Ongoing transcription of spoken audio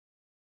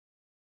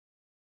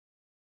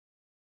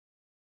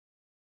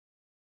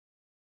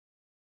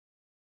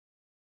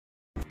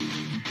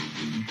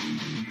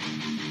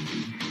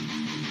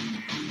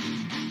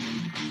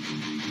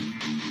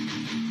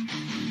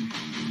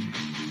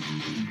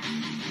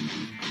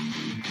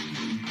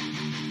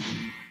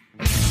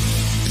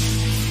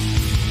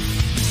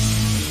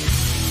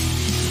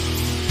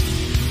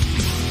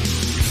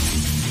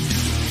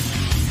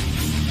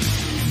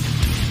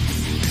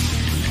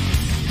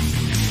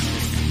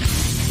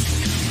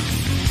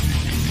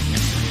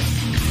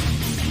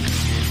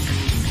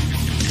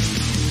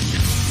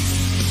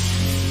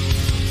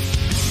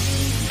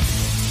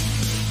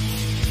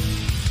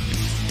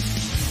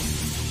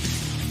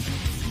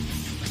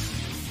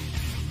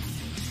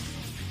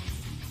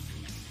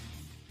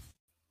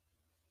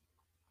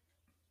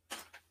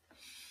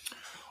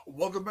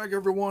Welcome back,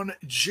 everyone.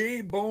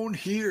 J Bone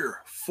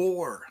here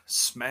for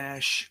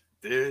Smash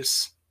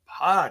This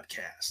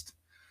Podcast.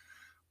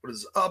 What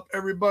is up,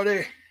 everybody?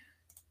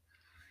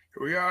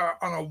 Here we are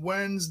on a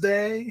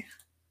Wednesday.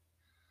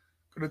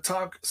 Going to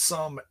talk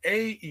some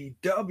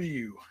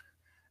AEW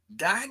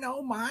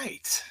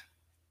Dynamite.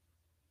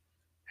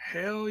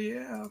 Hell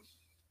yeah.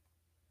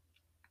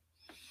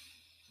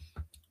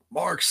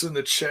 Mark's in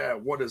the chat.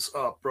 What is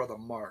up, brother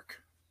Mark?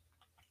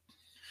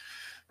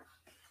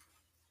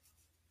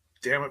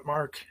 Damn it,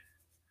 Mark.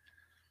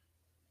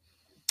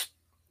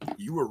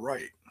 You were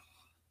right.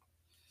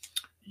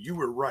 You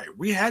were right.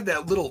 We had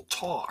that little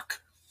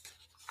talk.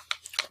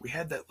 We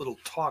had that little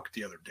talk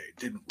the other day,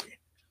 didn't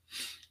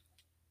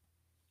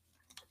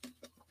we?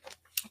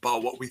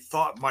 About what we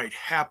thought might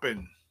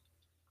happen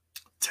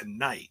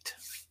tonight.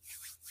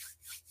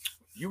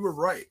 You were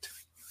right.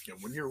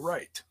 And when you're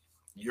right,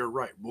 you're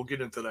right. We'll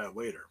get into that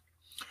later.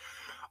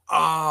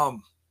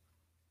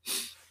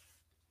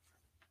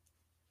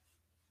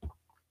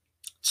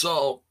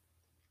 So,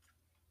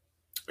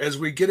 as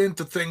we get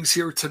into things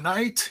here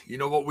tonight, you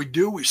know what we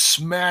do? We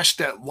smash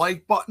that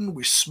like button.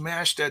 We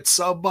smash that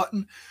sub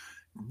button.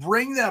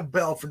 Ring that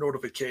bell for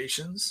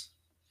notifications.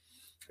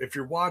 If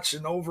you're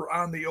watching over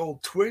on the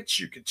old Twitch,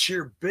 you can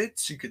cheer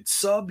bits, you can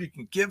sub, you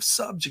can give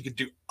subs, you can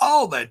do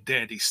all that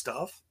dandy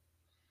stuff.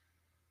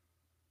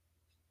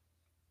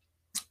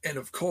 And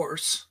of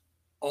course,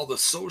 all the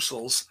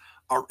socials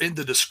are in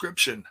the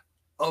description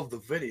of the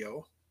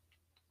video.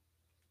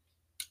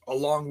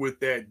 Along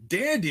with that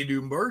dandy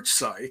new merch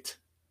site,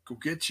 go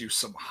get you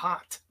some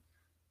hot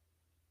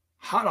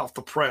off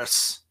the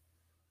press,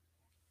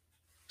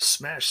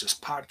 Smash This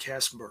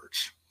Podcast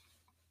merch.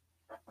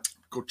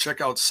 Go check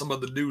out some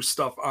of the new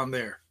stuff on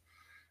there.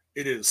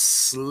 It is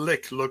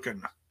slick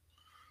looking.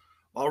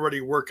 Already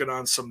working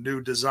on some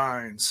new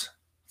designs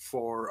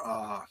for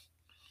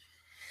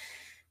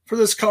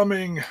this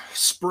coming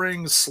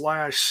spring /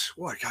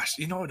 well, gosh,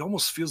 you know, it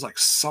almost feels like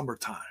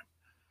summertime.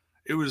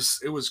 It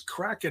was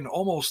cracking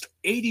almost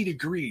 80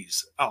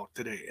 degrees out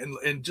today.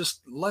 And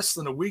just less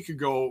than a week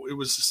ago, it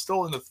was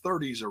still in the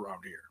 30s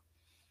around here.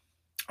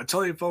 I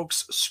tell you,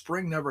 folks,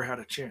 spring never had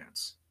a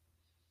chance.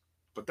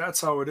 But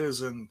that's how it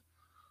is in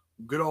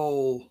good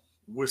old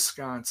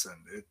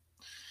Wisconsin.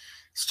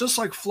 It's just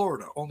like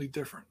Florida, only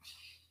different.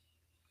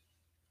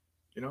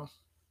 You know?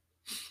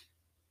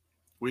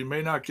 We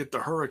may not get the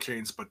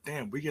hurricanes, but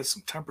damn, we get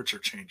some temperature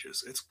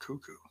changes. It's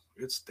cuckoo.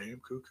 It's damn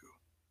cuckoo.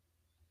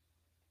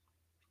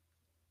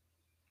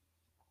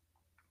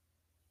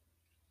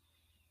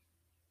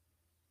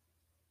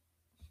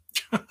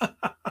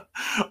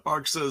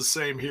 Mark says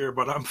same here,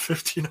 but I'm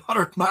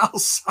 1,500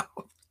 miles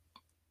south.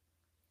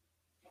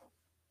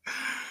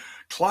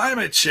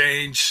 Climate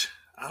change.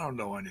 I don't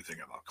know anything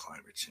about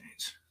climate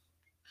change.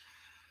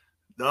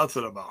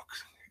 Nothing about.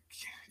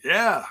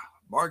 Yeah,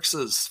 Mark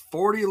says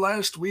 40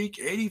 last week,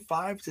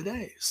 85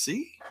 today.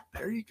 See?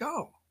 There you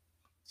go.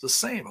 It's the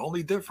same,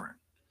 only different.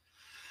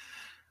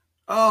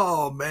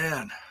 Oh,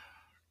 man.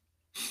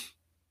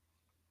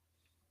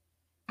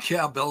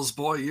 Yeah, Bell's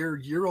boy,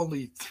 you're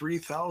only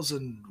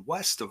 3,000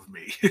 west of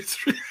me.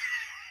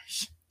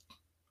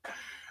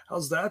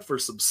 How's that for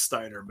some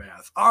Steiner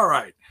math? All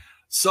right.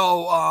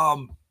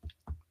 So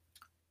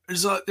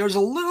there's a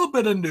little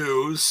bit of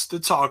news to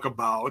talk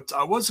about.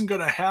 I wasn't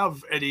going to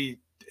have any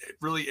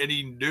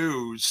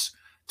news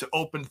to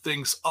open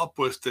things up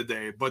with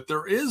today, but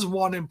there is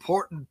one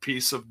important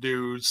piece of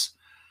news,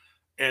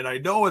 and I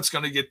know it's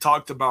going to get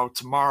talked about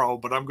tomorrow,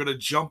 but I'm going to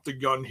jump the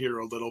gun here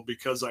a little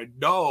because I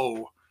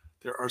know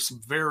there are some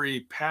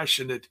very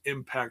passionate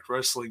Impact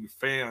Wrestling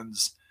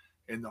fans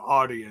in the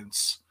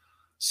audience.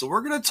 So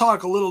we're going to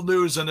talk a little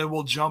news, and then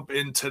we'll jump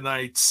in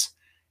tonight's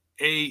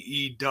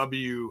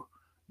AEW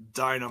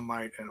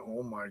Dynamite. And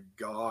oh my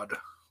God,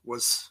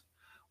 was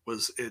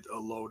it a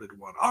loaded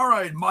one. All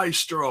right,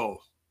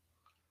 Maestro,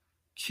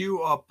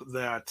 cue up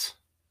that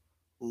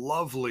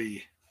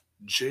lovely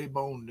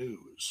J-Bone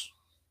news.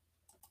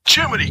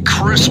 Jiminy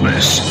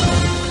Christmas.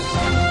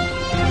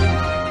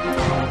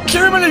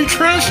 Jiminy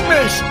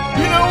Christmas!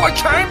 You know what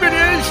time it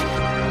is?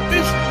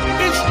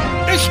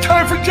 It's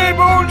time for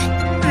J-Bone's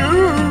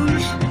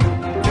news.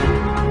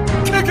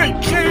 Take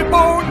it,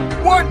 J-Bone.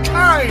 What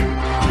time,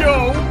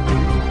 yo?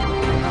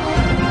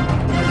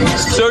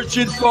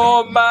 Searching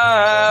for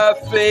my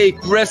fake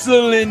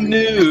wrestling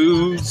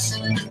news.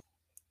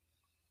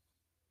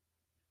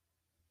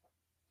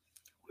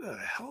 What the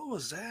hell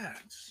was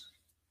that?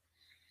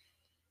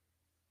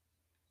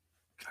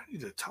 I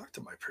need to talk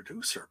to my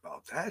producer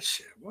about that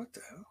shit. What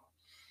the hell?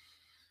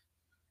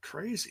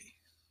 Crazy.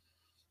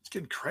 It's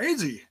getting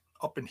crazy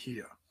up in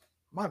here.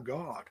 My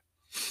God.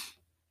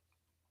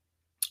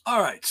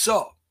 All right,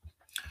 so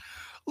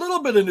a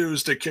little bit of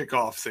news to kick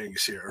off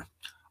things here.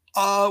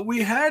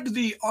 We had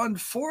the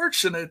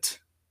unfortunate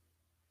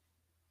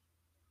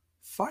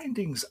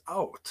findings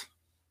out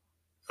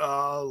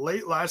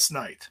late last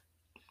night.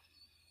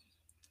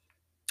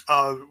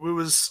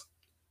 Was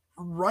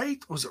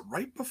it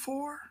right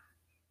before?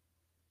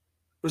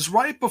 was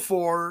right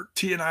before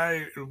T and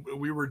I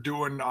we were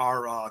doing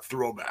our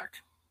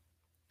throwback,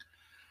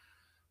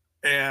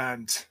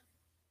 and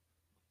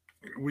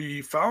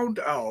we found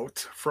out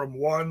from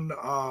one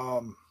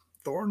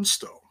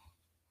Thornstowe,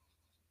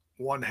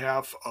 one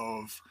half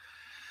of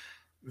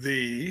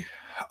the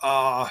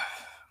uh,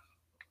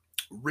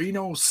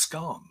 Reno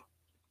Scum,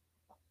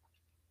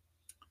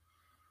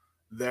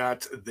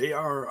 that they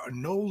are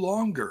no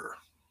longer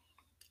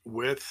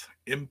with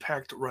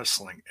Impact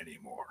Wrestling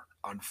anymore,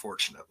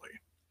 unfortunately.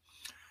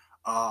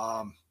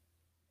 Um,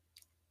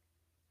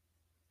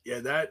 yeah,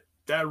 that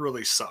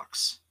really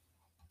sucks.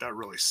 That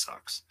really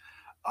sucks.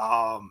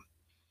 Um,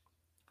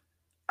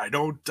 I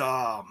don't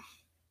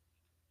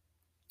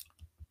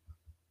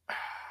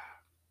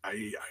I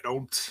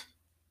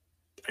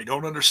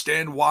don't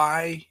understand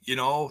why,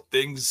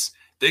 things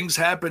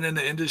happen in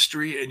the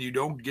industry and you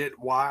don't get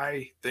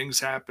why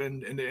things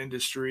happen in the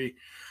industry,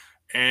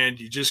 and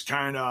you just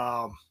kind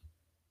of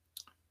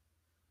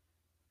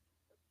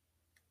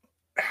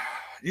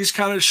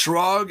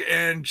shrug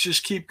and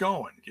just keep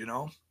going.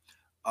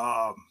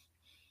 Um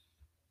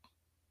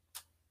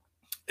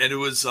and it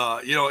was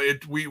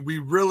it we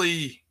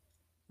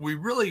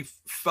really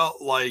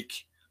felt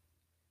like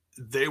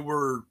they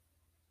were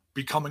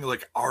becoming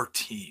like our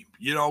team.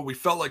 We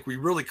felt like we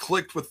really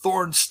clicked with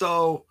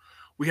Thornstowe.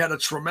 We had a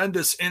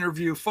tremendous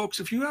interview. Folks,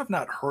 if you have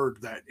not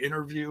heard that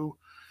interview,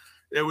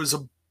 it was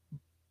about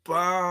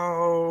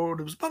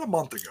a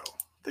month ago.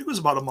 I think it was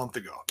about a month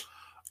ago.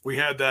 We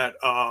had that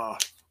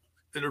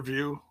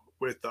interview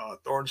with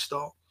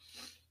Thornstowe,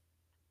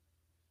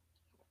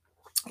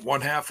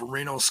 one half of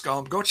Reno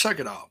Scum. Go check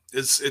it out.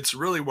 It's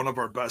really one of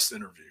our best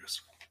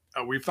interviews.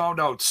 We found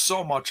out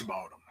so much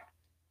about him.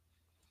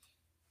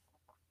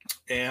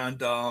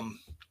 And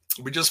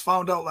we just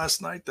found out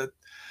last night that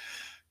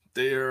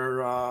they're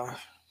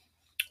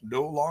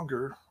no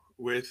longer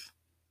with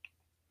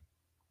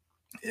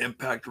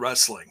Impact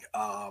Wrestling.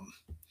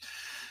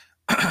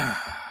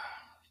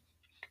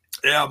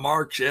 Yeah,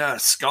 Mark. Yeah,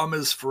 Scum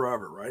is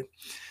forever, right?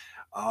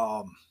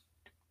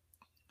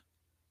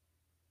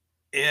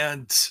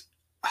 And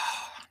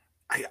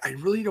I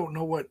really don't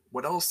know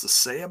what else to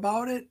say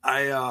about it.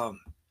 I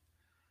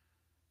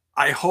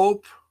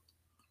hope,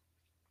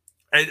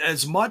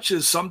 as much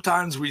as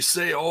sometimes we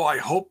say, "Oh, I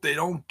hope they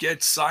don't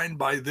get signed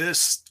by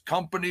this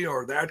company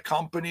or that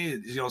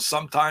company,"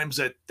 sometimes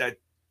that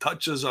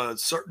touches a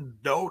certain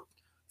note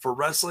for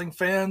wrestling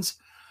fans.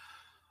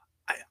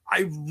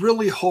 I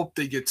really hope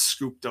they get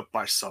scooped up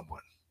by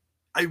someone.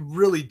 I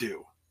really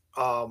do,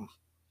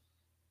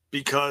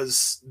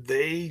 because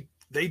they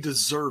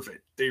deserve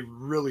it. They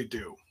really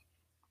do.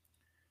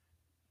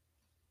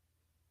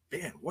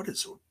 Man, what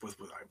is with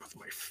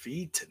my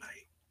feed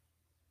tonight?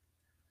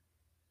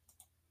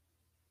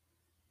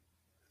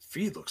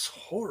 Feed looks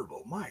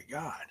horrible. My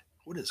God,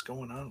 what is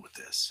going on with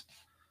this?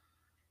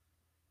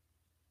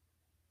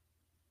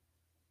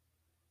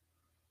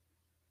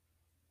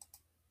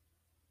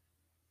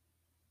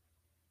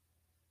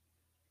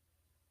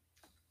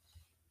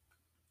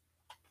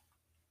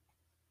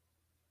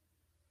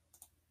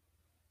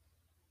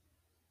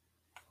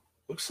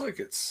 Looks like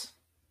it's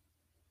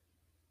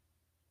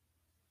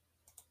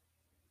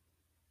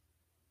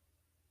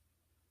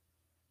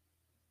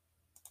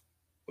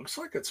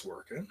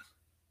working.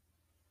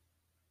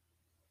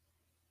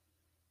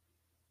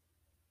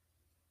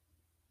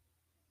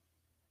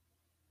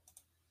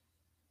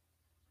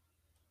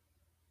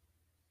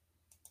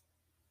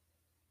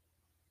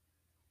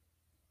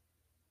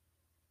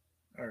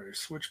 All right,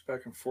 switch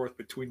back and forth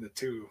between the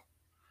two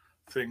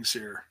things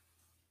here.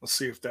 Let's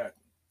see if that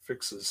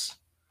fixes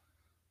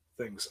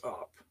things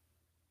up.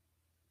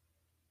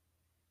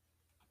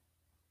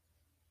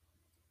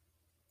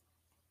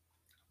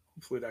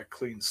 Hopefully that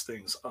cleans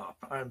things up.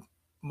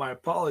 My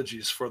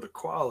apologies for the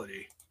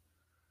quality.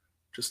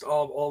 Just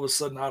all of a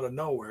sudden, out of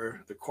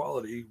nowhere, the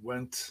quality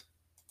went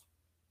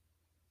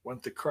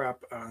to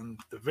crap on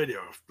the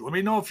video. Let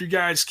me know if you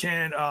guys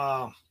can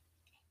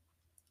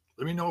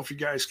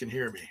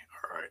hear me.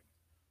 All right.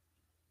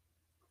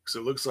 So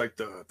it looks like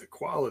the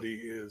quality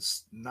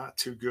is not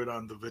too good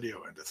on the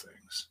video end of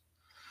things.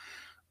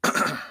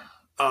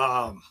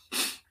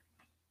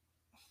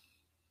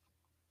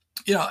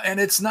 And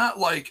it's not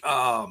like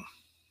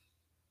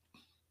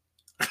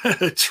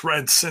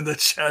Trent's in the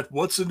chat.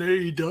 What's an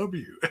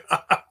AEW?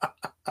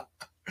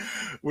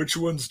 Which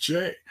one's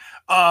Jay?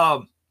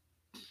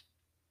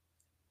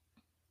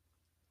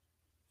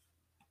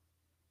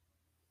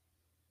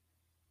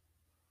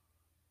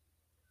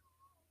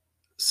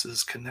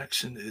 Says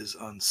connection is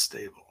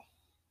unstable.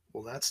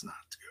 Well, that's not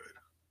good.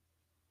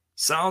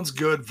 Sounds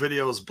good.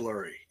 Video's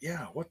blurry.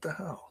 Yeah, what the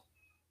hell?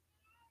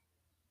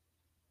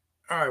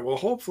 All right, well,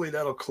 hopefully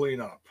that'll clean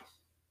up.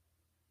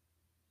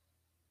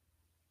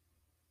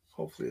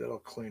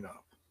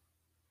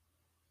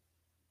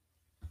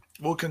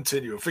 We'll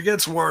continue. If it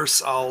gets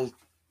worse, I'll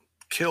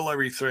kill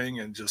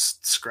everything and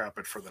just scrap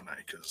it for the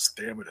night, because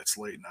damn it, it's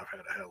late and I've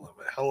had a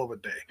hell of a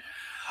day.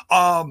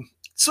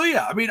 So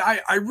yeah, I mean,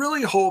 I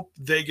really hope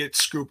they get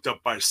scooped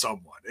up by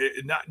someone.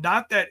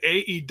 Not that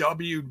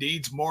AEW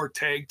needs more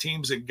tag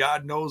teams, and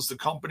God knows the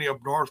company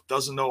up north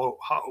doesn't know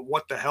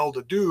what the hell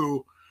to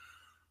do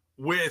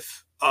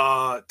with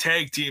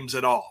tag teams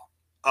at all.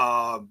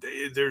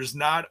 There's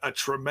not a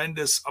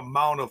tremendous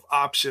amount of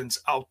options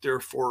out there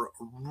for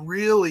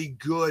really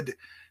good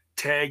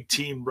tag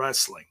team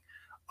wrestling.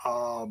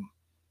 I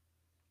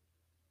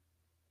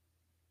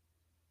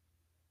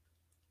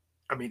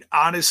mean,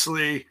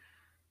 honestly,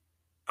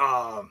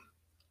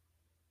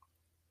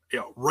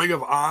 Ring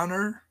of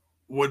Honor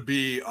would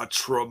be a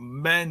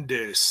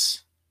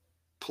tremendous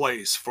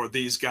place for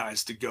these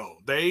guys to go.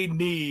 They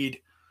need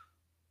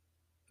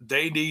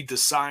to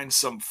sign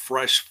some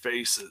fresh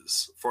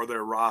faces for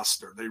their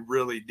roster. They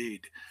really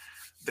need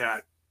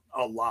that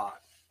a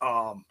lot.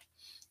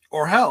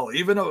 Or hell,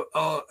 even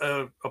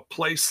a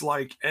place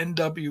like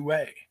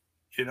NWA,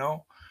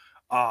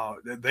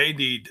 they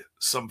need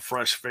some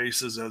fresh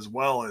faces as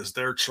well as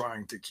they're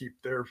trying to keep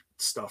their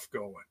stuff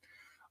going.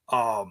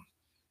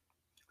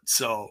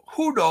 So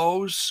who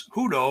knows?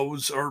 Who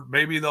knows? Or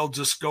maybe they'll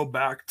just go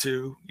back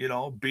to,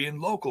 being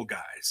local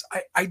guys.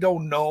 I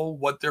don't know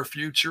what their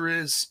future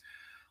is.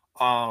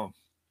 I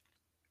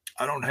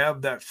don't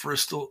have that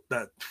crystal.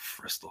 I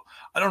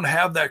don't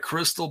have that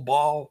crystal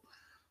ball,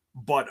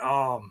 but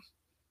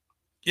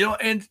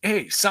and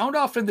hey, sound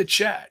off in the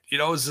chat.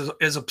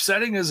 As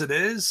upsetting as it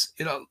is,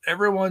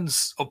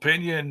 everyone's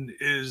opinion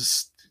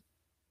is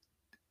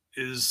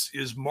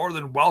more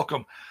than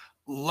welcome.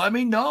 Let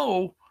me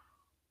know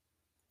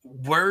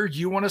where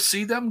you want to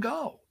see them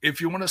go,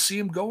 if you want to see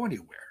them go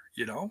anywhere.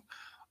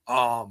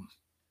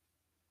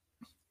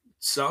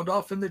 Sound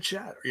off in the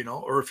chat,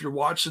 or if you're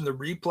watching the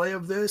replay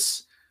of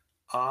this,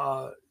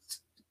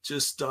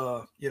 just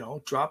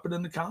drop it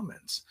in the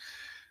comments.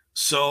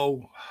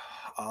 So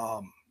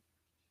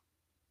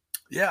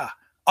yeah.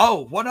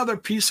 Oh, one other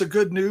piece of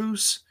good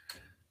news.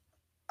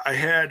 I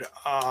had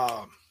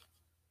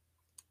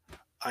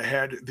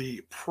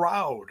the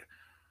proud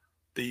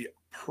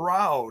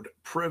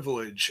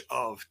privilege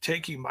of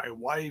taking my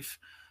wife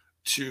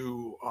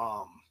to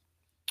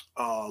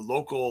a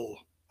local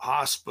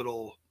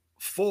hospital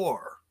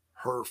for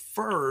her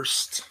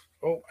first.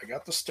 Oh, I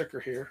got the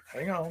sticker here.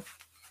 Hang on.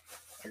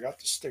 I got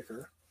the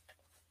sticker.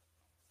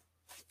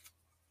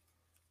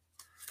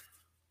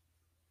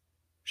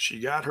 She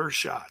got her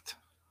shot.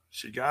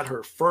 She got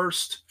her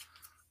first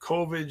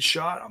COVID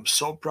shot. I'm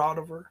so proud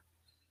of her.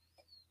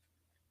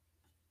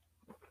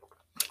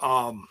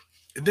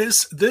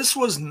 This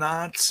was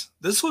not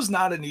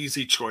an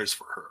easy choice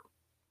for her.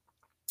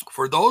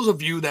 For those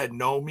of you that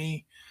know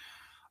me,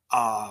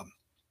 and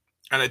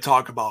I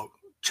talk about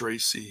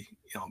Tracy,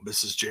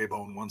 Mrs.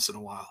 J-Bone once in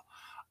a while,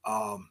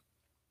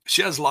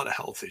 she has a lot of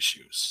health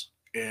issues.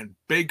 And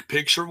big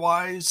picture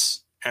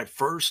wise, at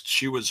first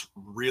she was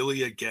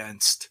really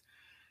against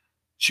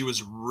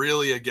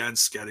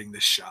getting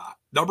this shot.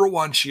 Number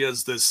one, she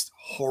has this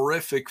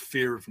horrific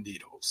fear of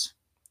needles.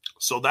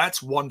 So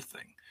that's one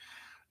thing.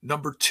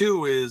 Number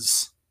two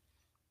is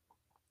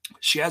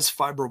she has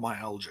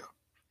fibromyalgia.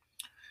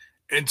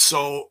 And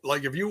so,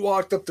 like, if you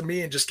walked up to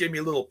me and just gave me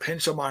a little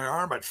pinch on my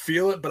arm, I'd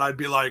feel it, but I'd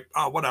be like,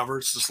 oh, whatever.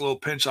 It's just a little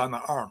pinch on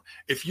the arm.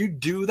 If you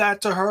do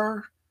that to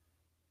her,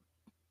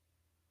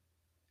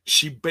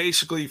 she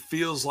basically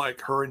feels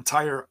like her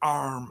entire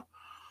arm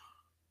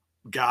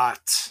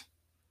got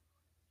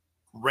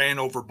ran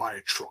over by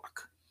a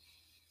truck.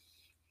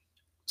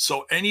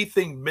 So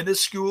anything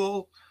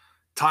minuscule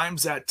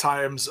times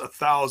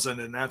 1,000,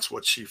 and that's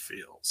what she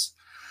feels.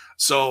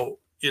 So,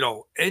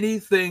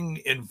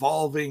 anything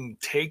involving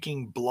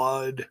taking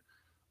blood,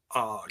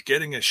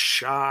 getting a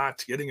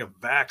shot, getting a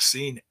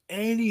vaccine,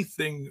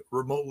 anything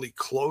remotely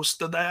close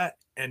to that,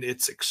 and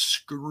it's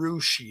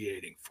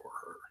excruciating for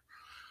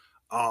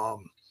her.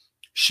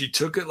 She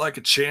took it like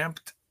a champ,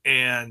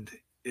 and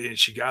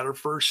she got her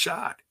first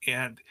shot,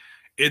 and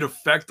it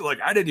affected, like,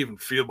 I didn't even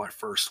feel my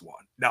first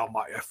one. Now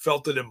I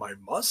felt it in my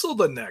muscle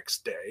the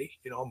next day.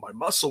 My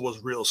muscle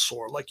was real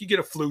sore. Like, you get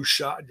a flu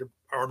shot, your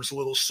arm's a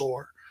little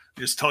sore.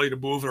 They just tell you to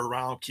move it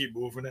around, keep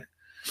moving it.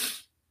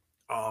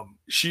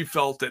 She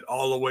felt it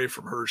all the way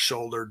from her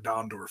shoulder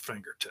down to her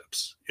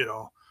fingertips,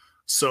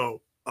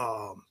 So,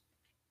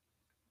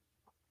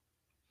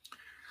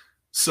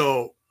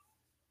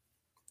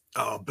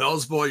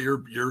 Bell's boy,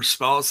 your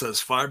spouse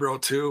has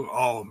fibro too.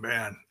 Oh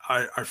man,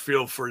 I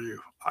feel for you.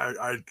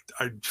 I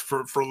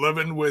for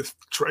living with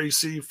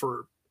Tracy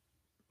for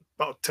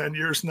about 10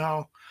 years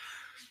now,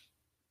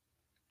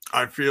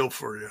 I feel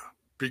for you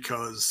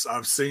because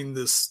I've seen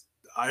this.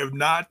 I have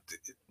not,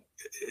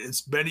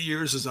 as many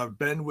years as I've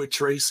been with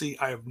Tracy,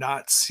 I have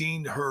not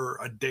seen her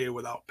a day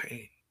without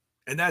pain.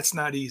 And that's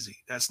not easy.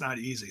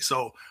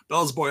 So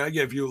Bell's boy, I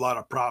give you a lot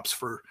of props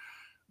for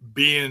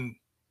being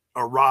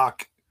a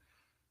rock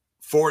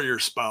for your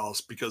spouse,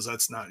 because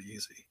that's not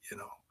easy.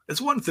 It's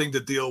one thing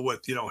to deal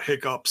with,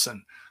 hiccups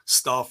and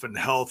stuff and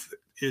health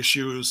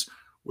issues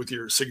with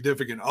your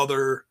significant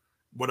other,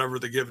 whatever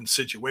the given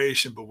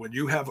situation. But when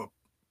you have a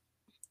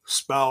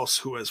spouse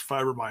who has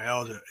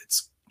fibromyalgia,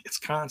 it's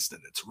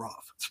constant. It's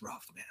rough. It's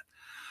rough, man.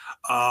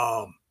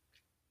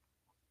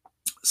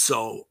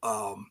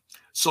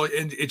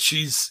 And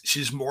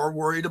she's more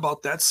worried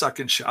about that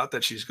second shot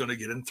that she's going to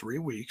get in 3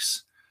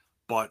 weeks.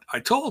 But I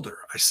told her,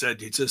 I said,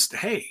 just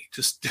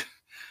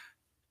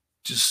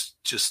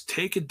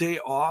take a day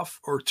off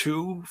or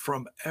two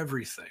from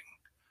everything,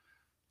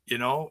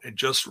 and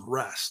just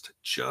rest.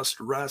 Just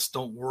rest.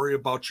 Don't worry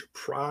about your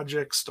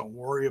projects. Don't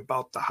worry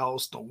about the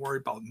house. Don't worry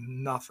about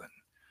nothing.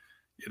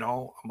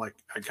 I'm like,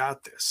 I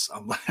got this.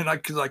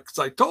 Cause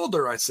I told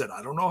her, I said,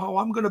 I don't know how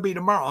I'm going to be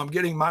tomorrow. I'm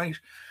getting my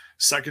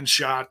second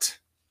shot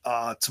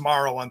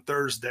tomorrow on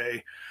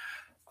Thursday,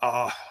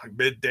 like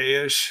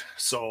midday-ish.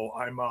 So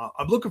I'm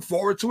looking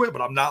forward to it,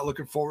 but I'm not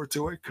looking forward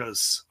to it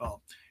because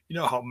you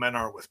know how men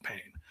are with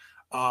pain.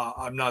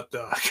 I'm not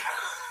the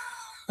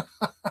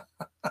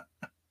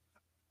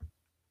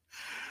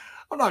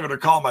I'm not going to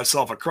call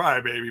myself a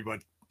crybaby,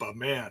 but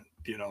man,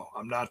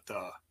 I'm not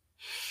the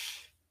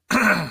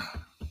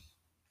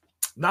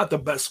not the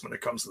best when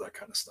it comes to that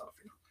kind of stuff.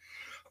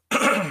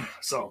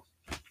 So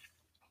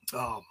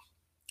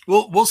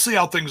we'll see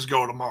how things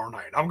go tomorrow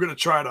night. I'm going to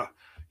try to,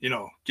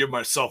 give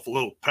myself a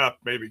little pep,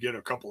 maybe get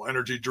a couple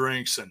energy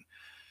drinks and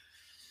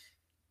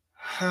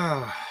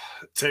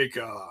take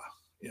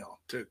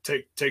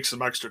take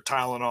some extra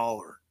Tylenol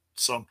or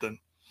something,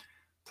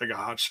 take a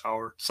hot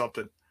shower,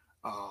 something.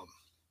 I'll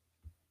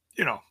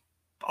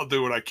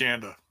do what I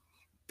can to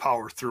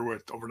power through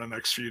it over the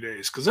next few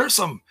days. Cause there's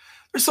some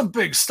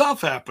big stuff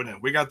happening.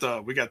 We got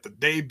the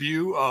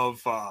debut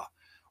of,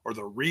 or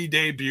the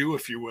re-debut,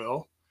 if you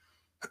will,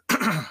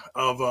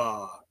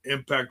 of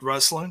Impact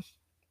Wrestling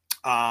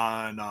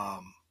on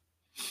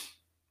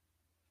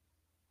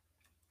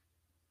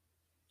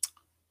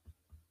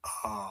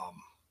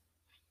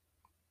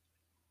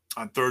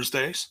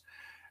Thursdays.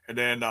 And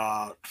then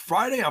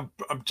Friday, I'm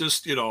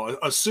just,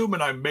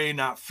 assuming I may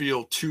not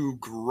feel too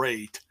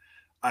great.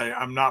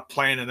 I'm not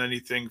planning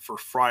anything for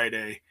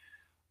Friday.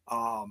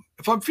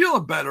 If I'm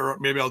feeling better,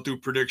 maybe I'll do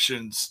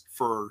predictions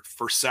for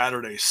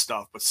Saturday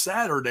stuff. But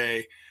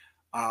Saturday,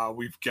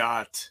 we've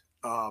got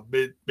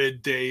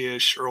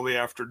midday-ish, early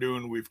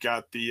afternoon. We've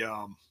got the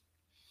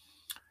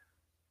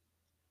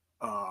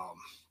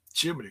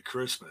Jiminy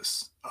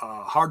Christmas,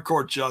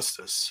 Hardcore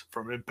Justice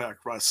from Impact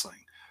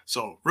Wrestling.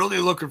 So really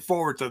looking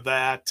forward to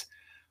that.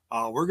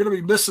 We're going to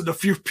be missing a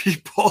few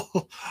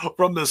people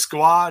from the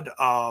squad.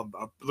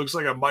 Looks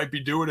like I might be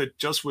doing it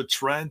just with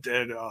Trent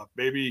and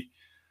maybe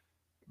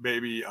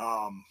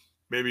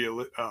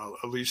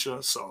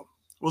Alicia. So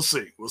we'll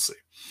see.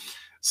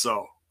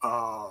 So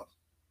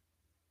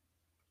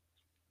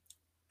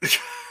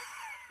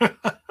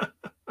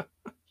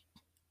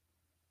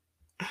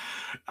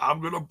I'm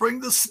going to bring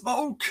the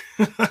smoke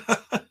because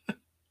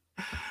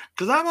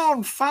I'm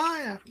on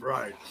fire.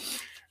 Right.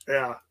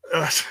 Yeah.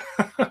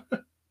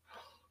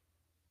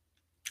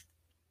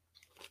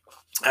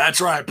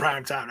 That's right.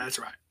 Prime time. That's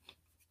right.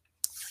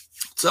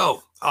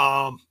 So,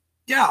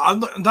 yeah,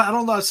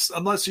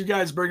 unless you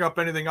guys bring up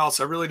anything else,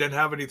 I really didn't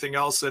have anything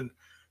else in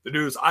the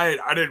news. I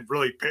didn't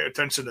really pay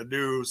attention to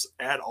news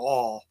at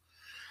all.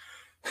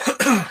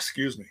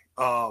 Excuse me.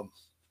 I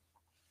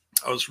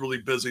was really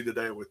busy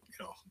today with,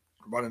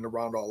 running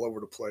around all over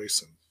the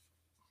place and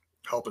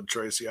helping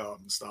Tracy out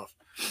and stuff.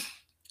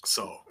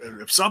 So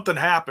if something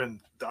happened,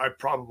 I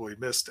probably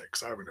missed it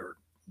because I haven't heard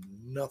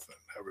nothing.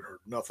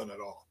 At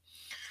all.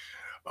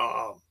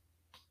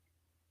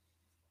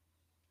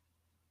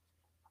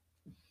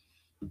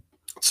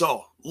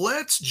 So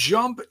let's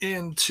jump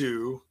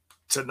into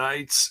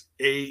tonight's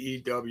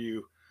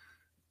AEW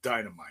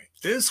Dynamite.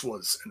 This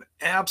was an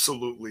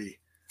absolutely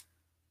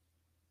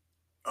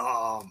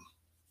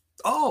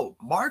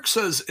Mark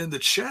says in the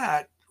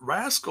chat,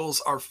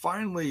 Rascals are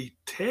finally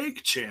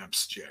tag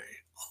champs, Jay.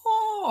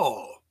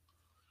 So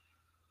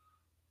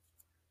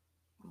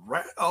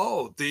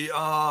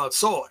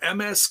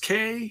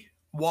MSK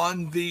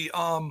won the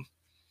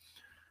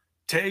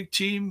tag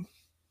team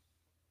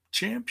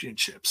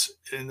championships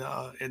in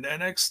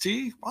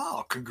NXT.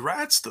 Wow,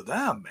 congrats to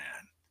them,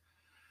 man.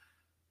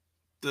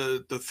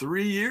 The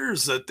 3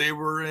 years that they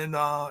were in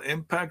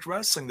Impact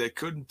Wrestling, they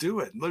couldn't do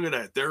it. Look at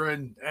that. They're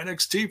in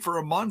NXT for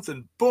a month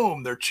and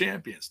boom, they're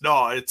champions. No,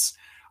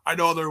 I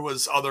know there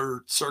was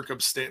other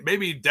circumstance.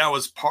 Maybe that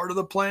was part of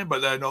the plan,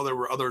 but I know there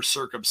were other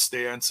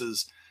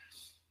circumstances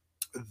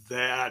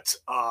that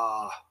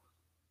I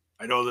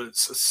know that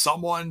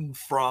someone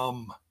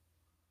from,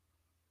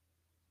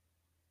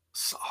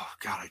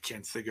 I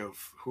can't think of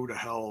who the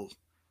hell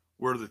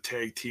were the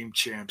tag team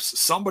champs.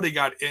 Somebody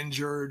got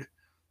injured,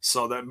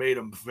 so that made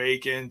them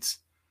vacant.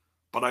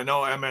 But I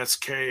know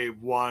MSK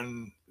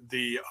won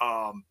the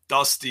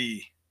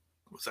Dusty,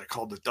 what's that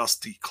called? The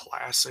Dusty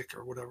Classic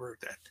or whatever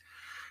that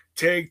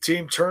tag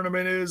team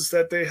tournament is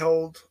that they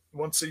held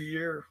once a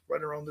year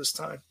right around this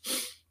time.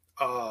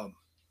 So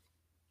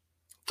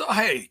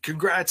hey,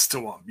 congrats to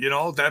them.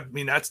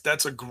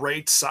 That's a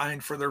great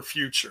sign for their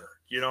future.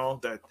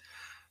 That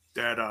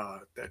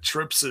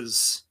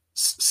Trips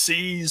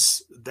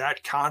sees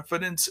that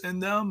confidence in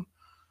them.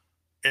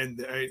 and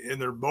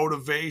their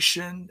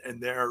motivation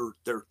and their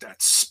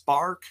that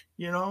spark,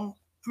 you know.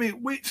 I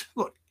mean, we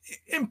look,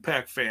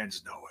 Impact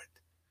fans know it.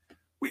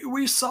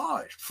 We saw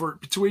it for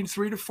between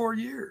 3 to 4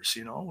 years,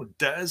 you know, with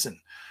Dez and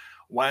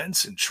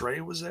Wentz and Trey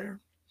was there.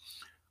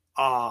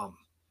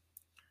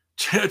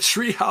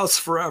 Treehouse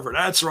forever.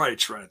 That's right,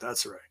 Trent.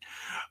 That's right.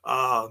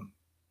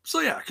 So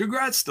yeah,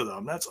 congrats to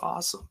them. That's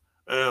awesome.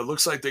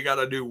 Looks like they got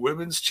a new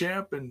women's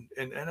champ in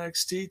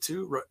NXT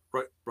too.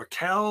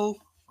 Raquel.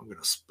 I'm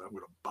gonna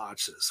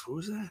botch this.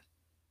 Who's that?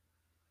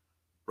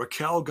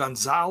 Raquel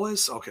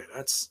Gonzalez. Okay,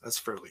 that's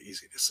fairly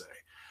easy to say.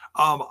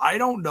 I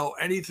don't know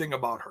anything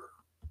about her.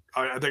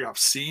 I think I've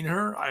seen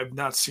her. I have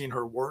not seen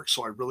her work,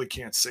 so I really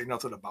can't say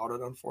nothing about it,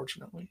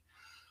 unfortunately.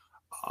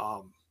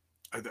 I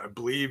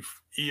believe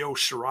Io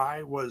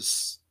Shirai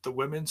was the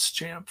women's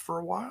champ for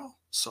a while,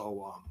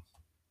 so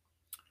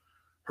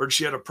heard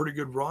she had a pretty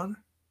good run.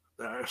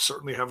 I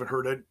certainly haven't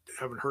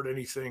heard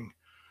anything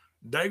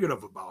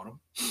negative about him.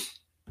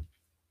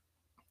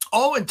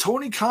 Oh, and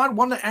Tony Khan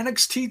won the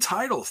NXT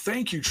title.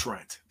 Thank you,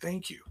 Trent.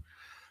 Thank you.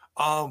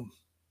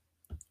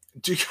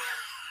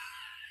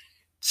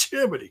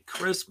 Jiminy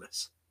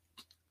Christmas.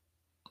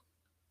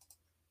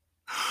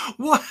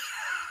 What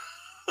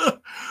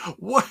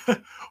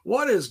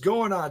is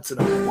going on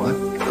tonight? What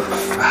the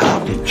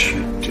hell did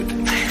you do?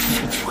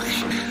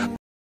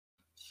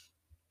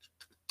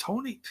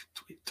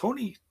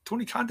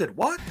 Tony Khan did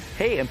what?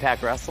 Hey,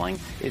 Impact Wrestling.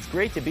 It's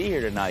great to be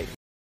here tonight.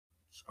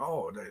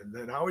 Oh,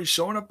 then now he's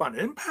showing up on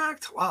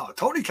Impact? Wow,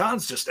 Tony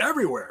Khan's just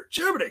everywhere.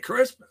 Jiminy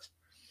Christmas.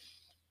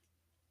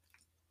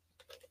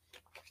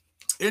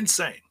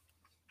 Insane.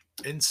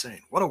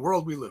 What a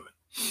world we live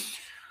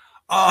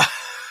in.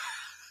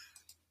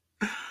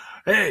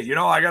 Hey, you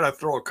know, I got to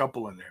throw a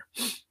couple in there.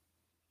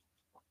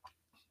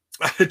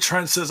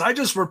 Trent says, I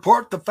just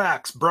report the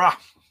facts, brah.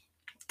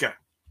 Okay.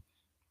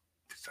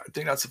 I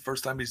think that's the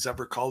first time he's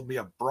ever called me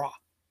a bra.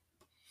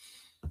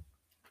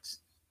 It's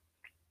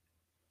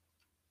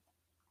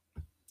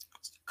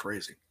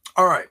crazy.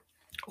 All right.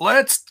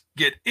 Let's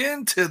get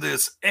into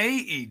this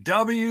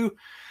AEW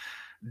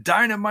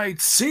Dynamite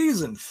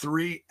Season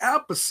 3,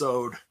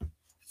 Episode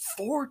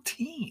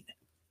 14.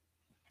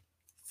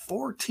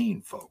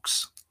 14,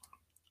 folks.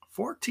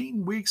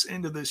 14 weeks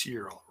into this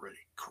year already.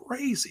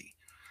 Crazy.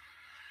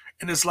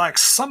 And it's like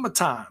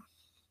summertime.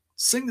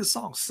 Sing the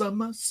song,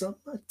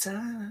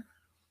 Summertime.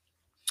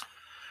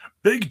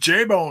 Big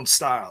J-Bone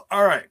style.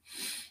 All right.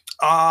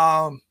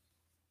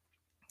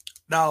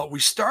 Now, we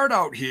start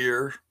out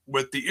here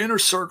with the Inner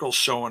Circle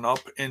showing up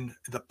in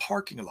the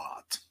parking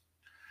lot.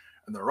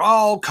 And they're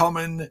all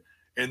coming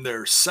in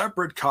their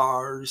separate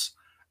cars.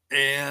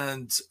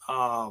 And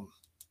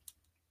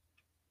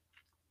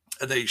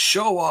they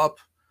show up.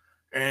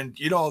 And,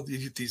 you know,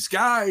 these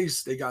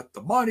guys, they got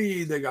the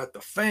money, they got the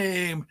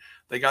fame,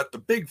 they got the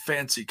big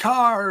fancy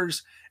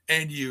cars.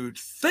 And you'd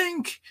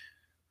think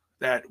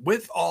that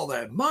with all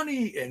that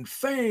money and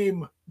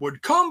fame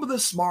would come the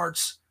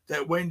smarts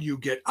that when you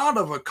get out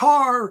of a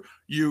car,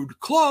 you'd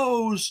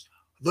close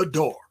the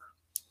door.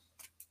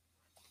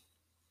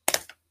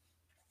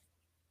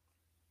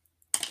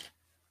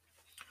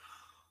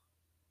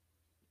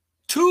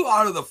 Two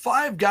out of the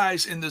 5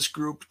 guys in this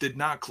group did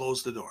not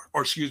close the door.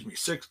 Or excuse me,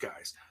 6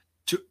 guys.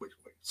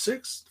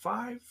 6,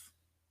 5,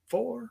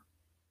 4.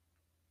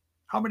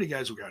 How many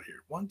guys we got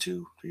here? 1,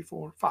 2, 3,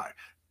 4, 5.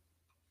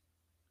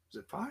 Is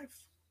it 5?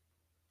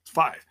 It's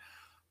 5.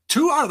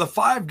 2 out of the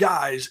 5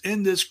 guys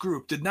in this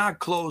group did not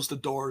close the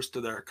doors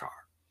to their car.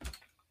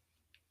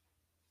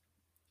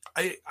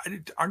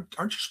 Aren't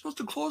you supposed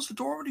to close the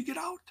door when you get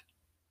out?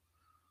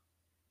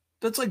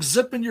 That's like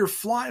zipping your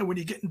fly when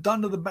you're getting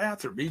done to the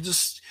bathroom.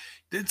 It's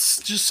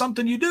just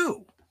something you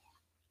do.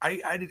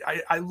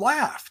 I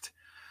laughed.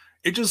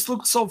 It just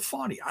looked so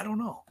funny. I don't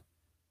know.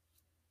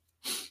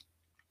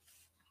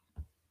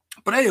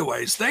 But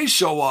anyways, they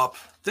show up.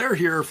 They're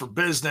here for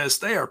business.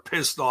 They are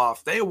pissed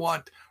off. They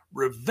want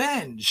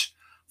revenge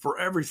for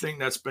everything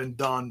that's been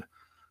done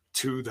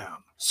to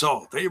them.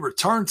 So they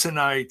return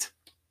tonight,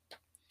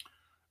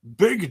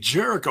 Big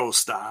Jericho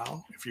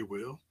style, if you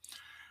will.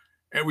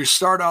 And we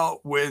start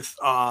out with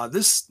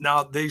this.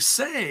 Now, they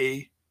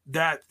say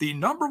that the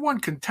number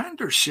 1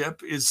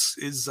 contendership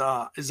is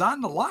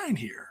on the line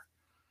here.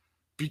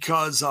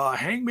 Because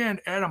Hangman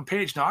Adam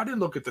Page, now I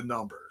didn't look at the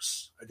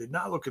numbers. I did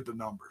not look at the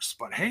numbers.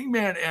 But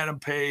Hangman Adam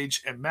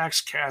Page and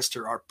Max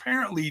Caster are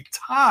apparently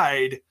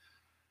tied,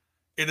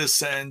 in a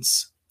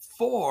sense,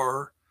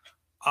 for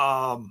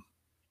the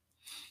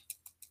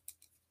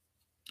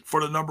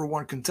number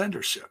 1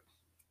 contendership.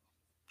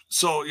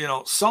 So, you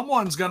know,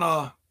 someone's going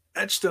to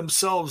etch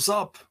themselves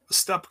up a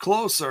step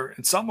closer,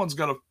 and someone's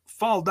going to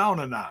fall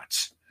down a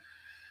notch.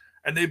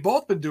 And they've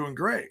both been doing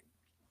great.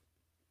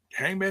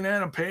 Hangman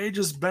Adam Page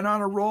has been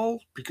on a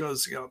roll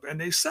because, you know, and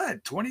they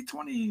said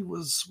 2020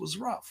 was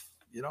rough.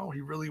 You know, he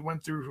really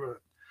went through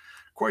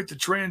quite the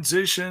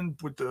transition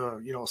with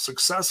the, you know,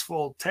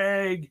 successful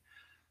tag,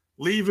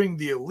 leaving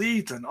the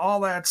Elite and all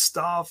that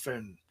stuff,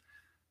 and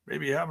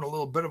maybe having a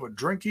little bit of a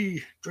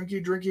drinky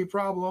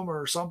problem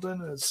or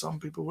something, as some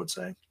people would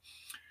say.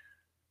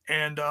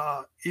 And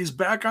he's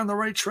back on the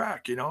right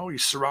track. You know, he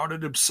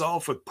surrounded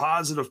himself with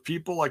positive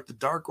people like the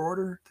Dark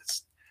Order.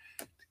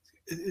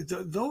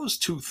 Those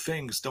two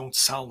things don't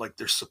sound like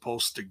they're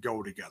supposed to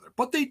go together,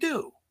 but they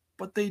do.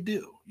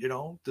 You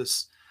know, the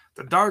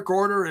Dark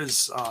Order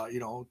is, you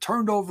know,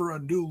 turned over a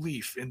new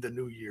leaf in the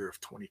new year of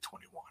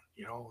 2021.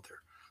 You know,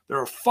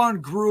 they're a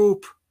fun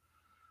group.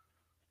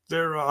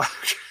 They're are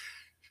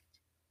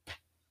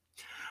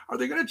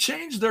they going to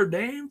change their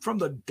name from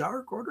the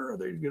Dark Order? Are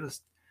they going to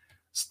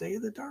stay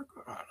the Dark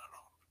Order? I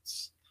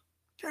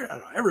don't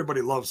know.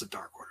 Everybody loves the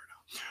Dark Order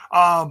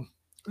now.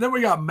 Then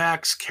we got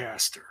Max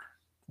Caster,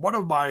 one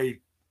of my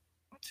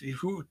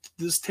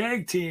this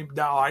tag team.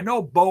 Now I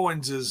know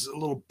Bowens is a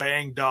little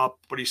banged up,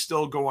 but he's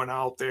still going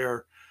out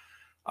there.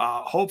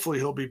 Hopefully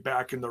he'll be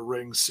back in the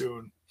ring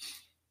soon.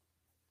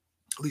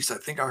 At least I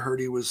think I heard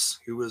he was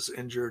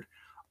injured.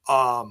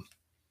 I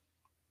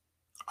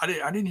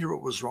didn't hear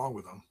what was wrong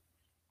with him.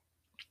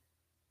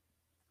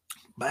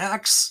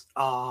 Max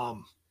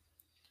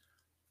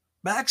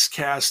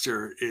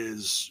Caster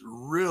is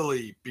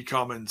really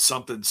becoming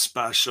something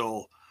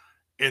special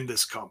in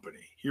this company.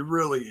 He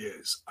really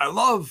is. I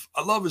love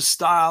his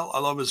style. I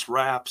love his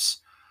raps.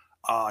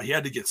 He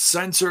had to get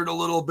censored a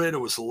little bit. It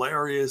was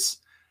hilarious.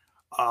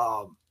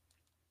 Yeah,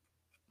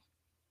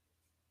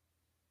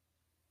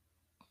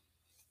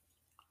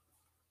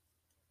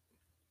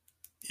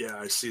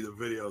 I see the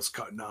video's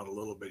cutting out a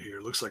little bit here.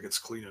 It looks like it's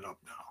cleaning up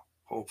now,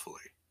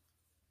 hopefully.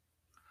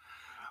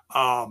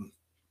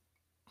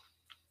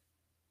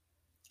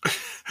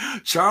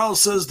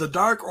 Charles says the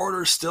Dark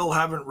Order still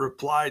haven't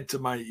replied to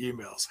my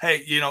emails.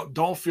 Hey, you know,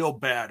 don't feel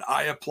bad.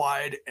 I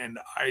applied and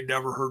I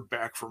never heard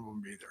back from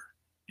them either.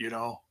 You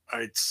know,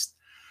 it's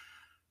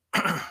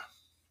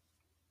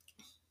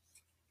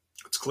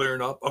it's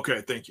clearing up.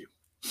 Okay, thank you.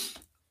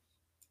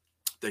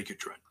 Thank you,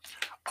 Trent.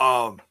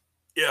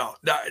 Yeah,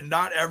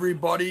 not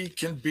everybody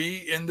can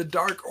be in the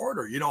Dark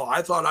Order. You know,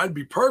 I thought I'd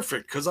be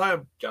perfect because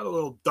I've got a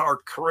little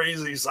dark,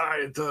 crazy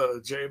side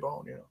to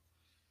J-Bone, you know.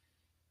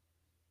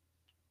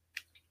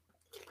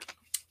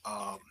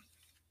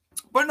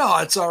 But no,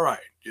 it's all right.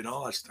 You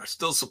know, I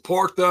still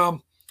support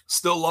them,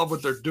 still love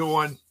what they're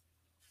doing.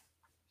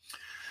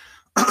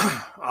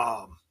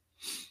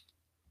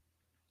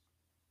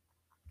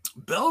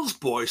 Bell's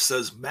Boy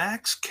says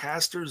Max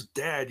Caster's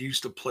dad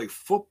used to play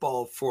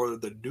football for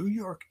the New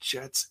York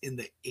Jets in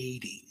the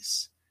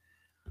 80s.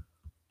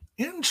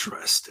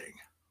 Interesting.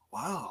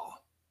 Wow.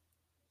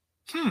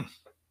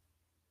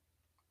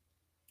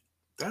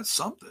 That's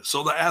something.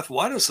 So the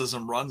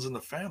athleticism runs in the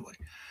family.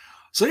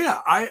 So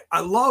yeah, I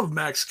love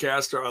Max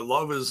Caster. I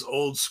love his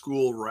old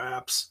school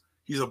raps.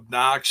 He's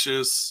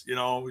obnoxious, you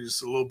know,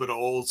 he's a little bit of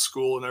old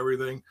school and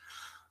everything.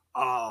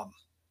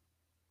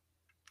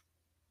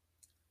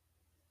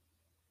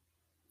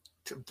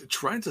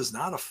 Trent is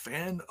not a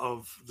fan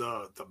of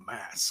the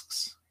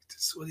masks.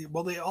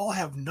 Well, they all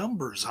have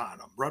numbers on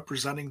them,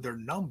 representing their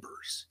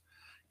numbers.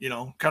 You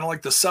know, kind of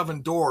like the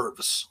Seven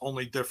Dwarves,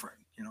 only different,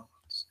 you know.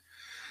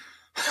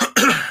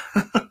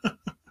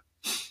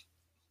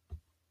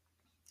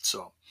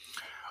 So,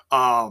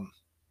 but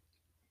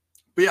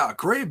yeah,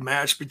 great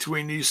match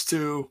between these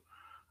two.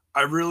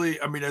 I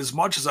mean, as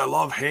much as I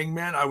love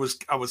Hangman, I was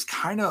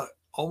kind of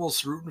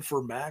almost rooting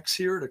for Max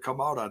here to come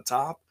out on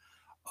top.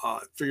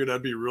 Figured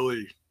that'd be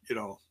really, you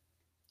know,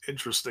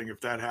 interesting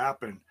if that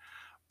happened.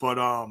 But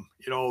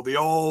you know, the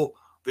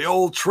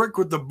old trick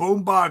with the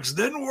boombox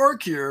didn't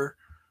work here.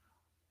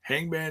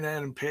 Hangman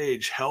Adam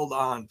Page held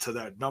on to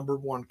that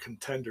 #1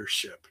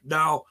 contendership.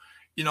 Now,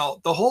 you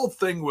know, the whole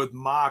thing with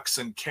Mox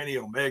and Kenny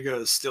Omega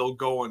is still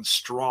going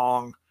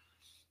strong,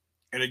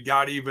 and it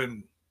got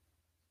even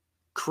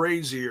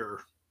crazier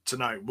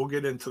tonight. We'll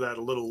get into that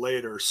a little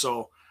later.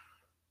 So,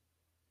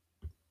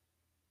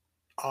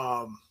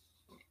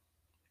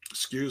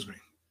 excuse me.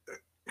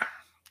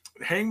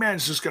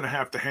 Hangman's just going to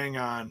have to hang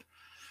on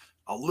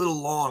a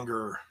little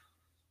longer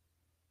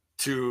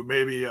to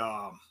maybe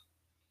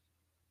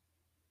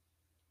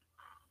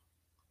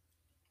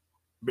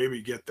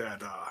get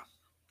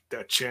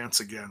that chance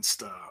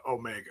against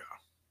Omega.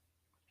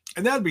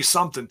 And that'd be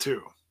something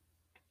too,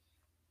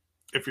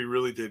 if he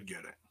really did get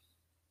it.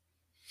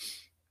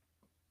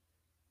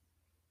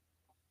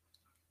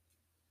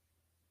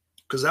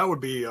 Because that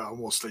would be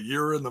almost a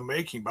year in the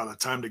making by the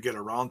time to get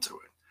around to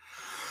it.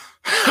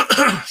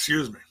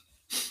 Excuse me.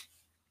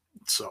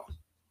 So,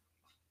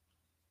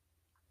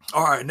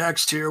 all right,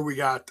 next here we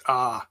got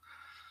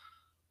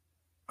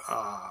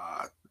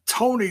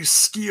Tony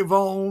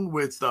Schiavone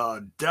with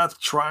Death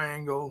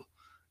Triangle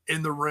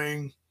in the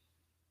ring.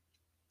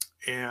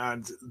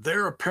 And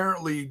they're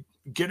apparently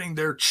getting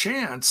their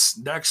chance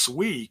next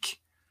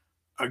week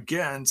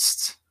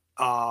against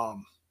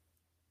the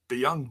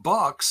Young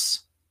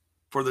Bucks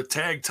for the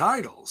tag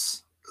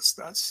titles.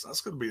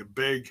 That's going to be a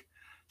big,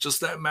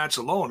 just that match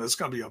alone, it's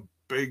going to be a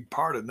big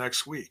part of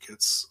next week.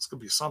 It's going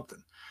to be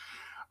something.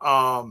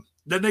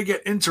 Then they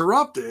get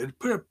interrupted.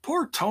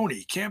 Poor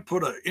Tony can't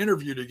put an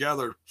interview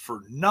together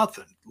for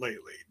nothing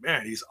lately.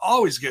 Man, he's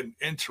always getting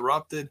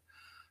interrupted.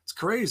 It's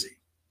crazy.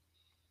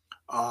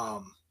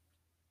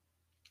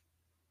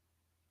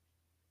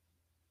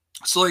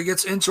 So he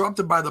gets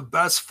interrupted by the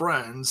best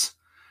friends.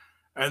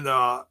 And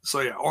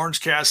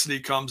Orange Cassidy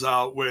comes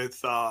out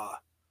with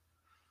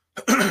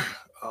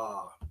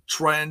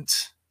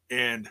Trent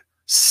and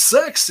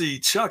sexy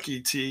Chucky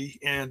T,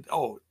 and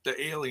the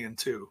alien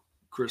too.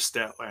 Chris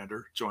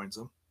Statlander joins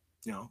them,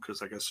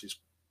 because I guess he's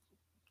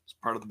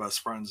part of the best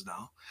friends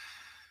now.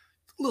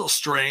 A little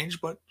strange,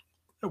 but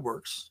it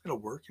works. It'll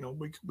work.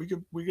 We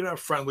could have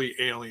friendly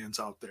aliens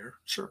out there.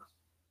 Sure,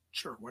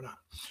 why not?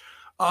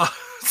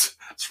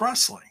 It's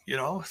wrestling,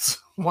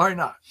 why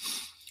not?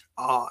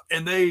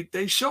 And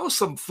they show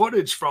some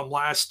footage from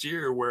last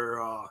year where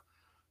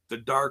the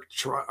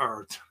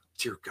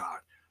dear God,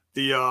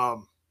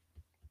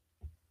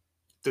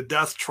 the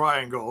Death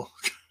Triangle.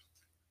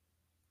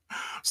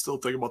 Still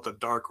thinking about the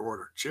Dark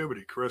Order.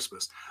 Jiminy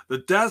Christmas. The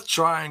Death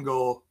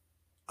Triangle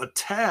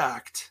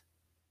attacked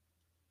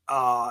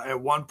at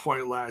one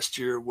point last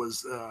year.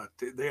 Was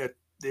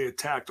they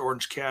attacked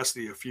Orange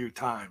Cassidy a few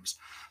times.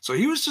 So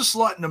he was just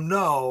letting them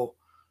know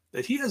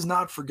that he has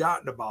not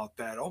forgotten about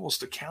that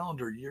almost a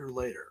calendar year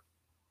later.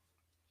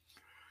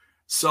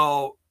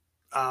 So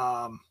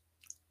I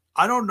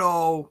don't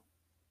know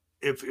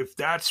if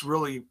that's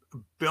really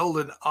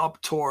building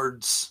up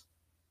towards,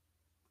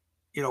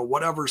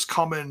 whatever's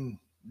coming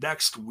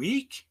next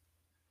week,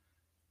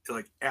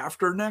 like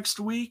after next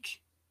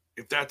week,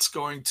 if that's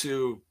going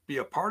to be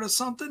a part of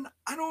something.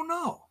 I don't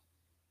know.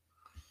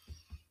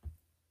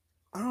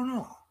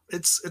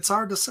 It's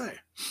hard to say.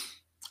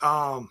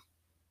 I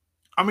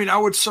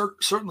would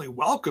certainly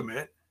welcome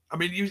it.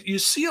 You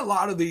see a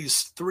lot of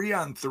these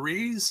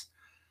 3-on-3s,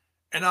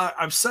 and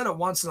I've said it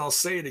once and I'll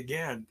say it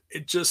again.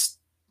 It just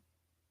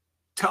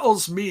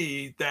tells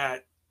me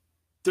that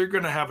they're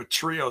going to have a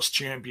trios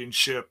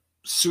championship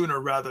sooner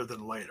rather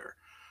than later.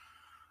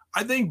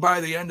 I think by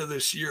the end of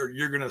this year,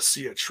 you're going to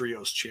see a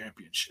trios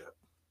championship,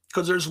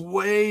 because there's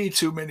way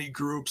too many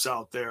groups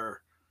out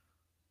there.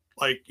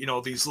 Like,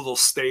 these little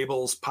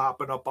stables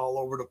popping up all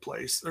over the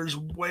place. There's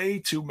way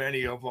too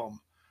many of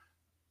them.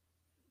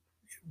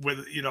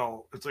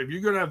 It's like, if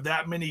you're going to have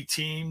that many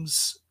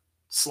teams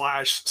 /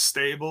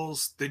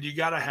 stables, then you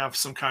got to have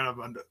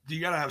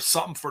you got to have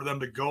something for them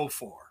to go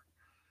for.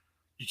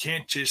 You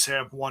can't just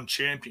have one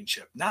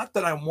championship. Not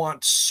that I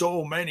want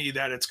so many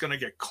that it's going to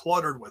get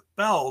cluttered with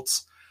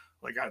belts.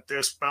 Like, I got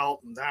this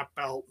belt and that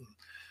belt.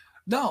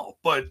 No,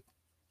 but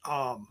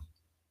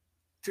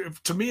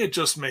to me, it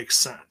just makes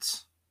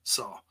sense.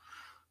 So,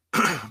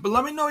 but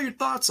let me know your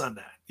thoughts on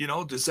that.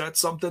 Is that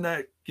something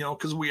that,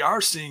 because we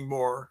are seeing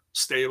more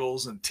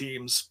stables and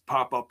teams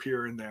pop up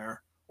here and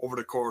there over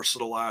the course of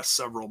the last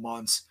several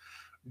months.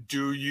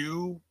 Do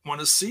you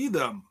want to see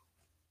them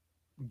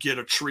get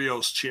a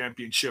trios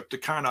championship to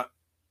kind of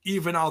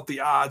even out the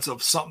odds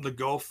of something to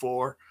go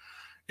for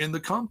in the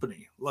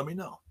company? Let me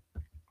know.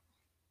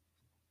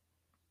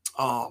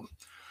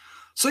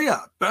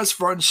 Best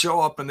friends show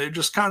up and they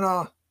just kind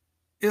of,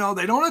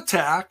 they don't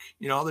attack,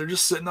 they're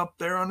just sitting up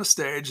there on the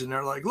stage and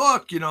they're like,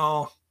 look,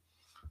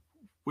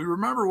 we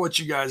remember what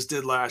you guys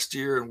did last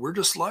year, and we're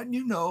just letting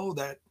you know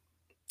that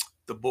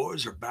the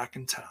boys are back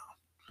in town.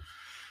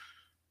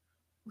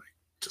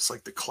 Just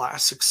like the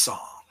classic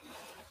song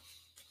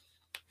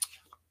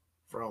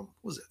from,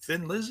 was it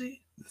Thin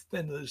Lizzy?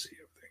 Thin Lizzy,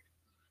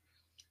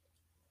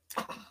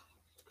 I think.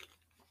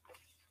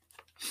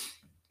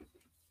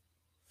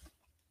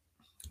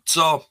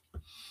 So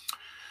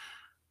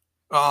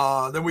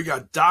then we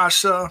got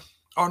Dasha.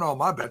 Oh no,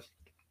 my bad.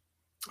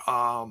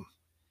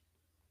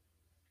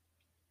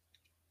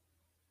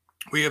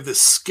 We have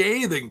this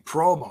scathing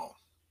promo.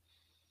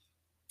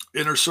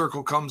 Inner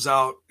Circle comes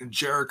out and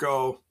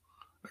Jericho,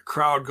 the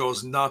crowd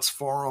goes nuts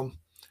for him.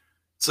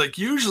 It's like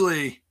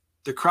usually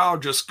the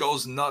crowd just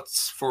goes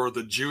nuts for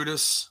the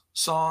Judas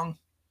song.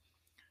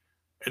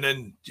 And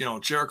then,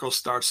 Jericho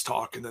starts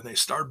talking, then they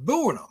start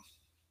booing him.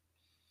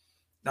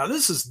 Now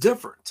this is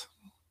different.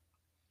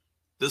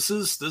 This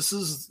is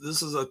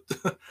the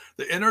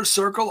Inner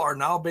Circle are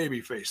now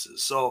baby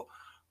faces. So,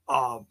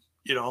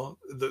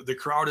 the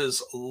crowd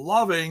is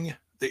loving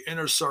the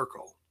Inner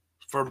Circle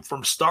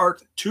from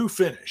start to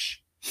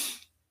finish.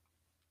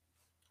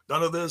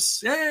 None of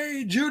this,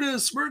 hey,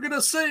 Judas, we're going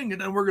to sing,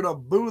 and then we're going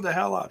to boo the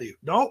hell out of you.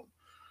 Nope.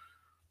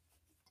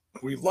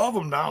 We love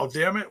them now,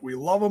 damn it. We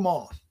love them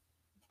all.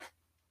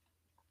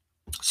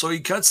 So he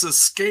cuts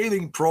this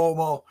scathing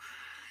promo.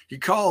 He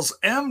calls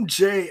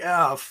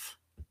MJF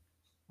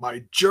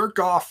my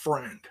jerk-off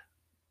friend.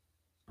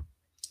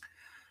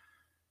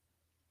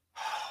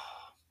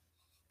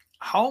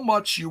 How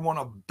much you want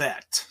to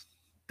bet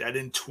that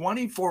in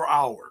 24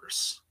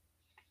 hours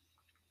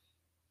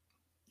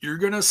you're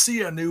going to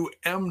see a new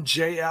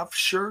MJF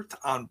shirt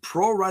on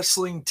Pro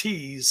Wrestling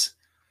Tees,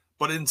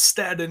 but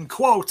instead, in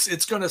quotes,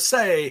 it's going to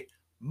say,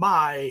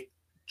 my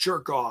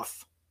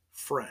jerk-off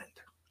friend.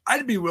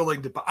 I'd be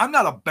willing to, I'm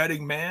not a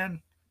betting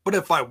man, but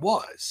if I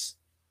was,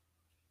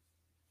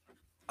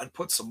 I'd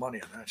put some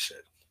money on that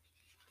shit.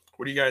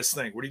 What do you guys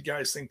think? What do you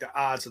guys think the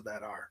odds of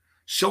that are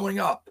showing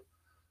up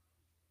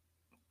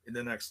in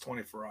the next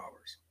 24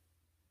 hours?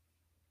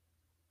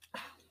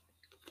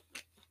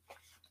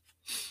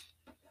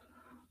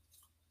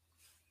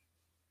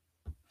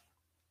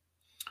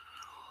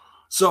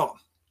 So,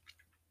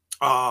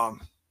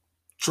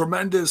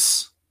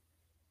 tremendous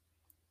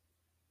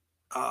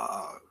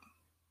promo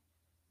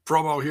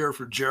here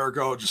for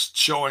Jericho, just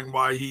showing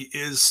why he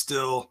is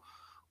still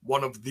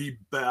one of the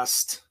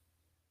best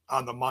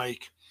on the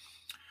mic.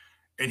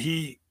 And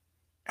he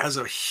has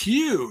a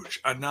huge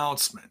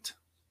announcement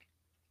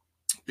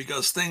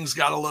because things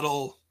got a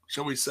little,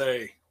 shall we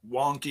say,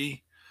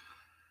 wonky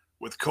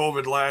with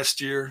COVID last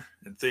year,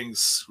 and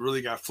things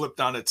really got flipped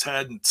on its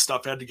head and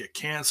stuff had to get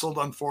canceled,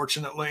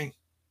 unfortunately.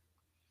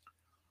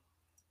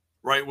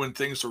 Right when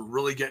things were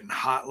really getting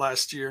hot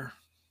last year,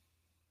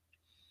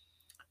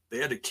 they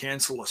had to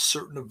cancel a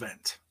certain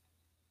event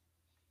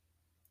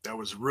that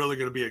was really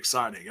going to be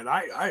exciting. And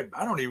I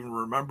don't even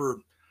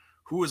remember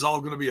who was all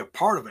going to be a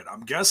part of it.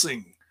 I'm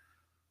guessing,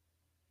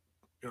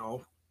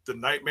 the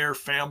Nightmare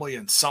family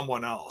and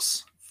someone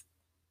else.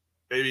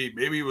 Maybe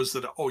it was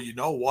you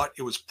know what?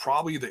 It was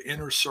probably the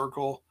Inner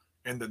Circle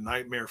and the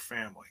Nightmare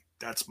family.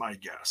 That's my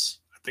guess.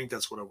 I think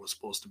that's what it was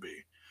supposed to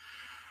be.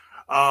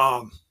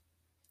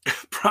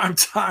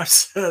 Primetime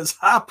says,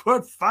 I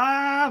put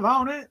 5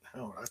 on it.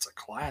 Oh, that's a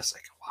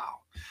classic.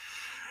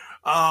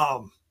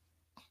 Wow.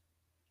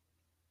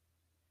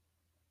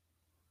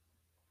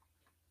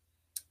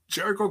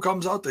 Jericho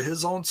comes out to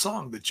his own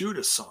song, the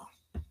Judas song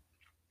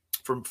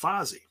from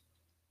Fozzy.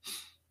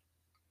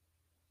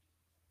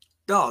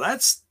 No,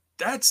 that's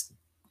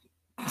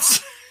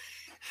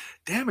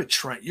damn it,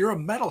 Trent. You're a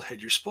metalhead.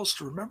 You're supposed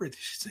to remember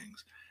these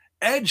things.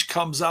 Edge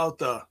comes out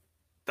to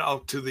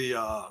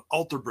the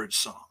Alter Bridge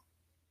song.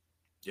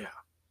 Yeah.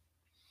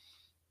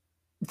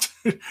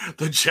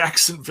 The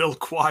Jacksonville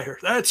Choir.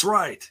 That's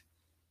right.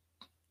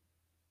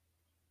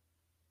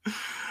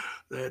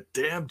 That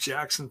damn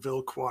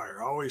Jacksonville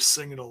Choir. Always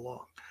singing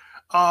along.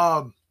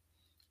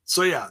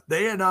 So, yeah,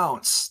 they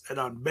announced that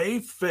on May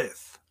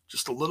 5th,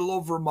 just a little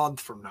over a month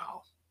from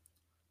now,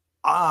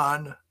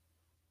 on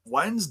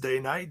Wednesday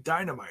Night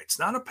Dynamite. It's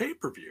not a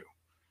pay-per-view,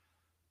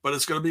 but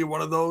it's going to be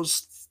one of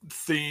those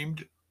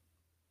themed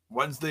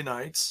Wednesday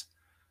nights.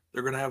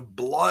 They're going to have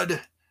blood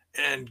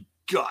and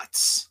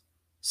guts.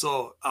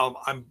 So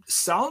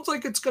sounds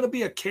like it's going to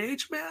be a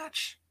cage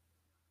match.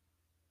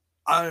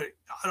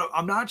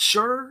 I'm not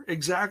sure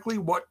exactly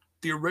what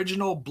the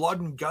original Blood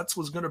and Guts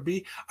was going to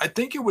be. I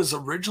think it was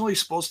originally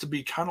supposed to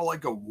be kind of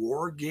like a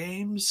War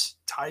Games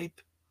type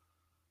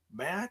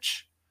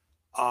match.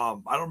 I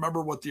don't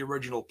remember what the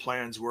original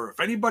plans were. If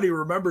anybody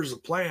remembers the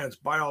plans,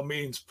 by all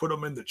means, put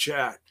them in the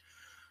chat.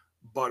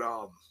 But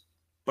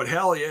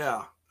hell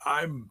yeah,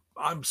 I'm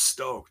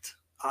stoked.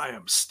 I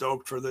am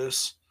stoked for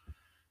this.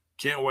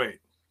 Can't wait.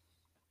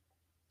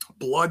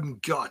 Blood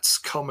and Guts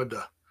coming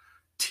to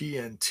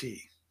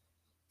TNT.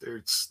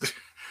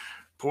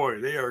 Boy,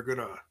 they are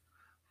gonna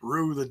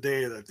rue the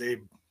day that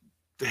they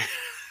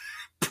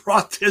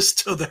brought this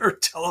to their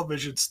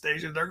television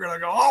station. They're gonna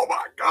go, oh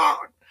my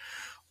God,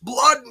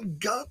 Blood and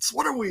Guts.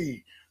 What are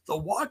we? The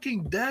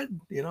Walking Dead?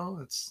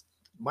 It's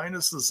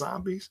minus the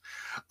zombies.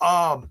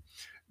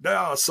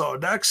 Now, so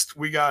next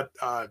we got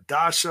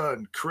Dasha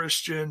and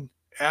Christian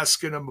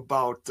asking him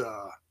about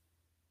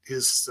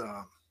his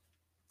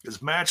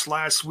match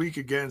last week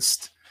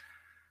against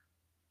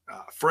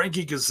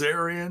Frankie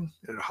Kazarian,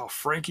 and how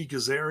Frankie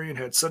Kazarian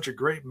had such a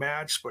great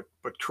match,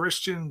 but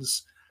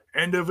Christian's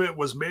end of it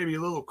was maybe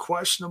a little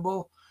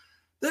questionable.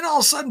 Then all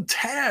of a sudden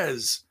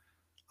Taz,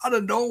 out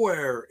of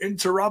nowhere,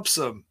 interrupts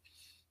him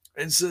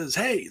and says,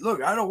 hey,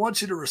 look, I don't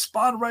want you to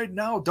respond right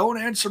now. Don't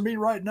answer me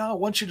right now. I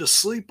want you to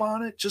sleep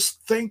on it.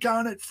 Just think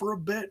on it for a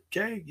bit,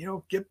 okay?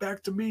 Get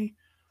back to me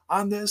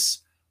on this.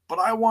 But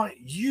I want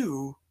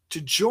you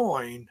to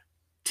join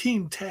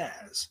Team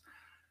Taz.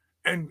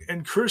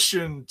 And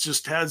Christian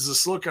just has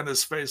this look on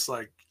his face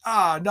like,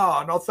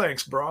 no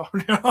thanks, bro.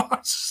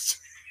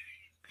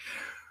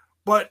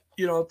 But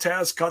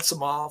Taz cuts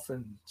him off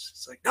and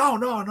it's like,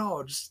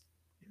 no, just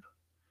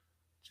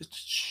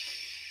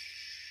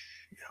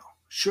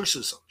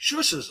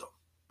shushes him,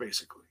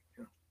 basically.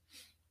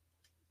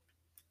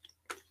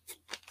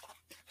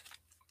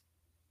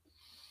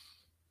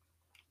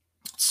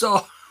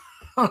 So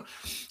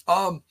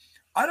I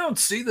don't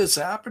see this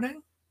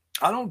happening.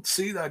 I don't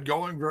see that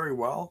going very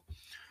well.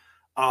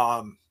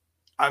 I'm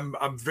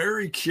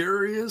very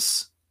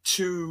curious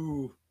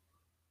to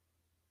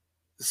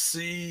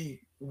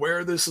see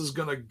where this is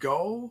going to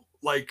go.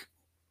 Like,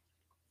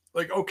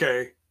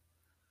 okay,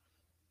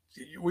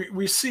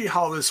 we see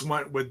how this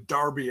went with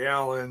Darby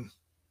Allin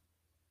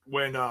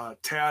when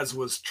Taz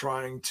was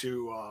trying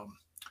to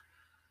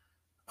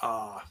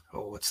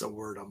what's the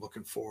word I'm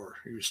looking for?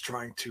 He was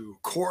trying to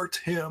court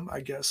him,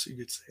 I guess you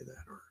could say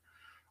that,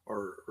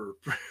 or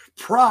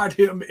prod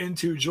him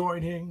into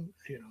joining,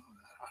 I don't know.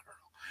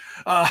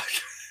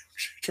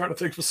 Trying to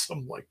think of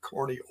some like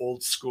corny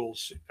old school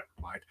shit. Never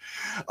mind.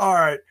 All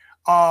right.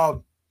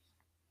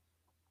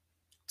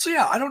 So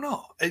yeah, I don't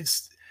know.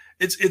 It's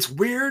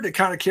weird. It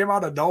kind of came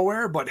out of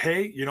nowhere, but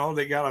hey,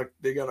 they gotta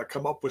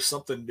come up with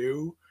something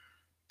new,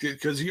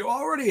 because you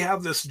already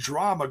have this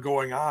drama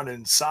going on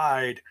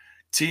inside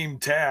Team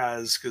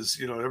Taz.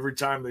 Because every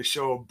time they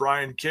show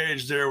Brian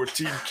Cage there with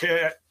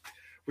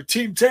with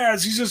Team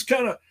Taz, he's just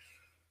kind of,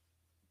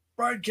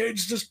 Brian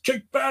Cage just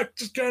kicked back,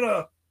 just kind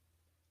of,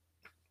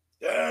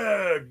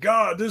 yeah,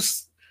 God,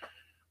 this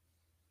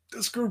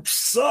group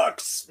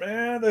sucks,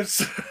 man.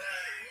 It's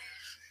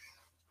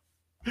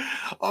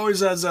always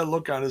has that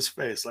look on his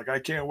face. Like, I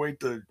can't wait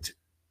to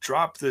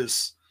drop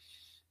this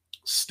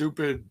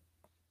stupid,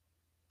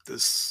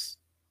 this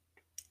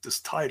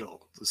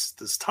title.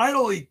 This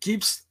title he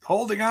keeps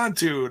holding on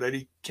to that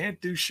he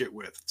can't do shit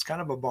with. It's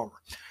kind of a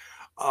bummer.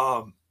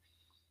 But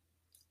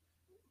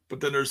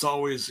then there's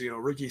always,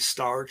 Ricky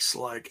Starks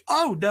like,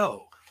 oh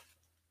no,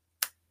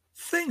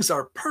 things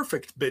are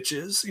perfect,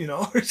 bitches.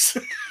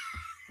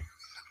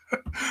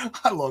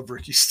 I love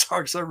Ricky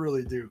Starks. I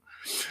really do.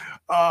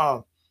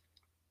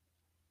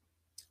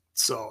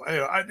 So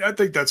anyway, I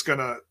think that's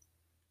gonna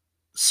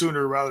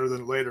sooner rather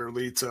than later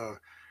lead to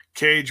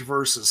Cage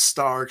versus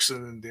Starks,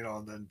 and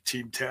then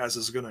Team Taz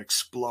is gonna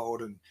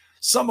explode, and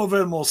some of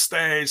them will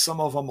stay,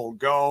 some of them will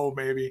go,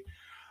 maybe.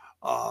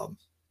 I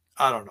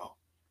don't know.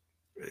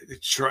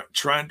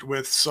 Trent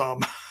with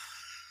some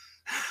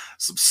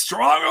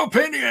strong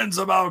opinions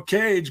about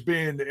Cage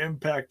being the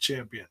Impact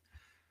champion.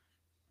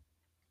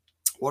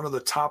 One of the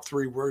top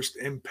 3 worst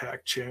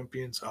Impact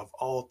champions of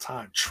all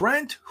time.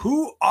 Trent,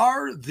 who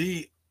are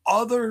the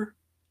other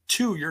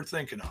 2 you're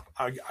thinking of?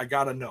 I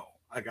gotta know.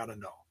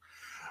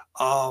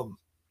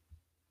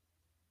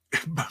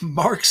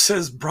 Mark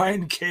says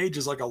Brian Cage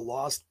is like a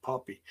lost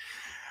puppy.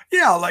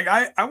 Yeah, like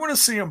I want to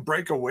see him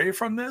break away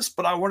from this,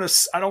 but I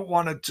don't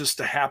want it just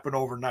to happen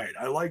overnight.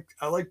 I like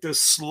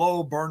this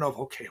slow burn of,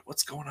 okay,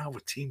 what's going on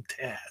with Team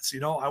Taz?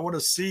 I want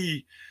to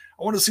see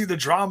the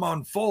drama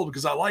unfold,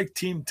 because I like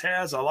Team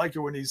Taz. I like it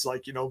when he's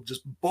like,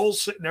 just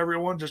bullshitting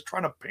everyone, just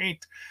trying to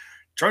paint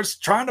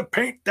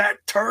that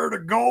turd a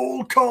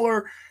gold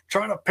color,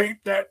 trying to paint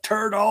that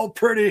turd all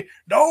pretty.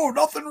 No,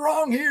 nothing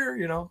wrong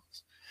here,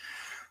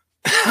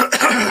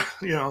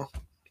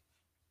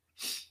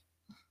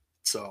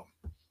 So,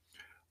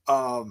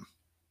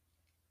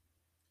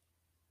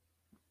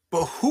 but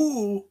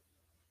who,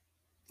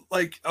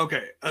 like,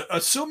 okay,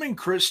 assuming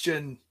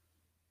Christian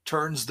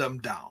turns them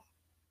down,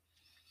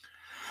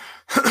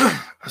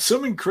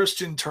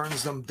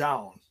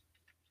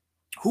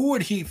 who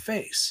would he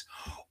face?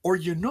 Or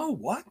you know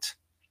what?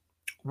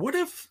 What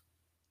if,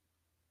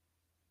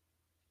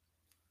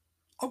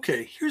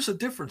 okay, here's a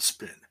different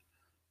spin.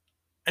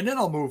 And then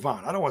I'll move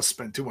on. I don't want to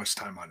spend too much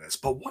time on this.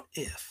 But what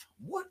if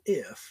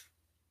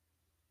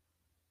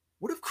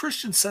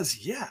Christian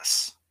says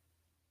yes?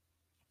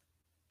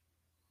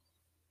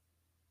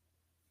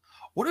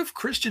 What if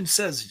Christian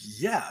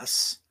says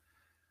yes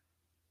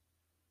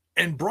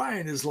and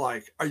Brian is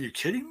like, are you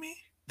kidding me?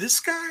 This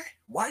guy?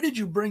 Why did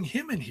you bring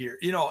him in here?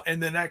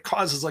 And then that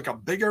causes like a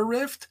bigger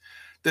rift.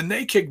 Then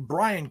they kick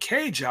Brian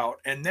Cage out,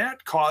 and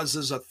that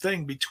causes a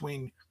thing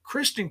between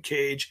Christian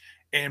Cage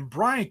and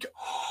Brian.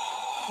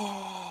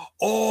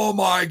 Oh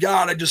my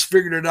God, I just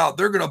figured it out.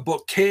 They're going to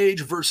book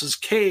Cage versus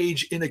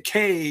Cage in a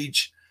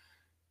cage.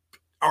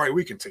 All right,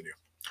 we continue.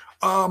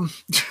 I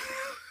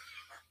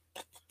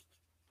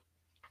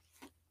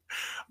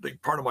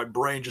think part of my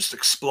brain just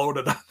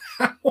exploded on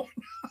that one.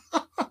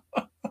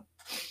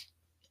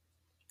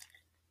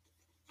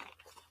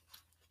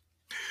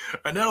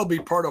 And that'll be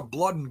part of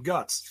Blood and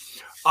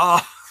Guts.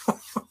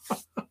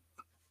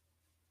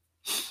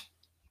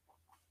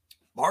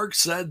 Mark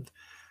said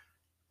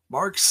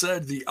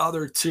the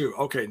other 2.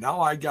 Okay, now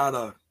I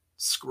gotta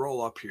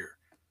scroll up here.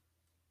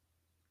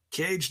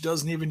 Cage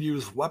doesn't even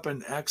use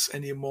Weapon X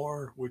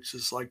anymore, which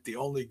is like the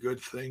only good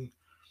thing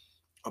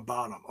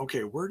about him.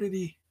 Okay, where did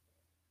he?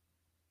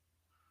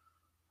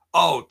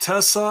 Oh,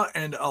 Tessa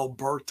and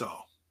Alberto.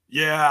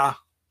 Yeah,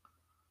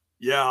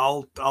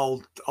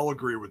 I'll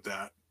agree with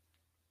that.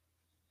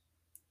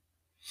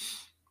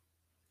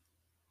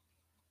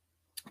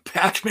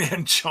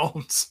 Pac-Man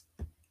Jones.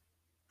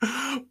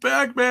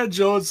 Pac-Man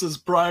Jones is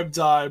prime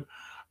time.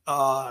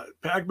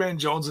 Pac-Man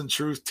Jones and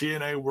Truth,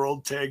 TNA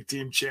World Tag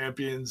Team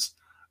Champions.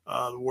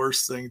 The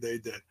worst thing they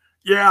did.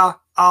 Yeah,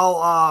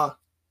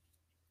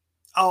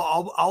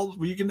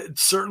 we can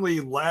certainly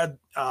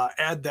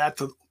add that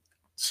to.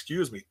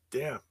 Excuse me,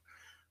 damn.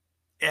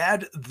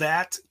 Add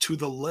that to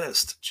the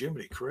list.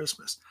 Jiminy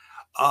Christmas.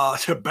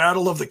 The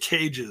Battle of the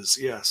Cages.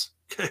 Yes.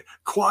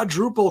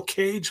 Quadruple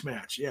cage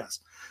match.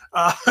 Yes.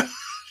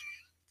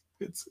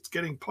 It's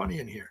getting punny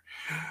in here.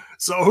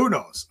 So who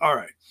knows? All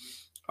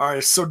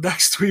right. So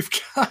next we've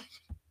got.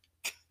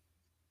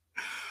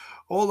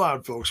 Hold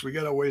on, folks. We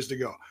got a ways to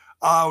go.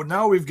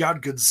 Now we've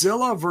got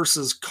Godzilla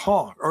versus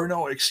Kong. Or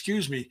no,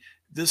 excuse me.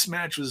 This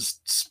match was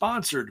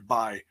sponsored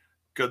by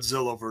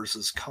Godzilla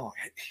versus Kong.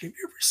 Have you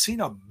ever seen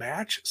a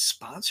match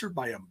sponsored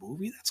by a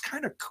movie? That's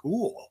kind of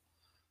cool.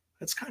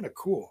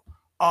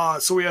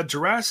 So we had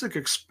Jurassic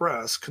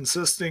Express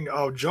consisting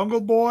of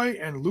Jungle Boy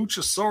and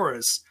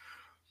Luchasaurus,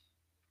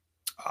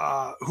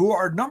 who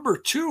are number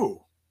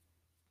 2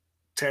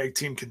 tag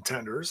team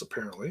contenders,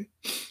 apparently.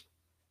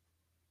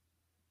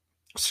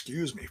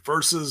 Excuse me,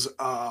 versus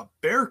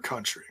Bear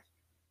Country.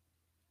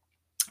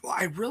 Well,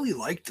 I really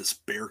like this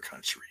Bear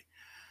Country.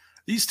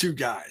 these two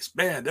guys,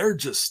 man, they're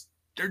just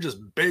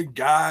big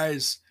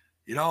guys.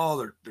 You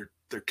know,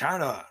 they're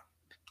kind of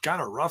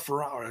rough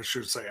around. I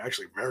should say,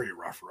 actually, very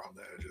rough around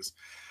the edges.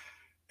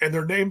 And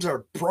their names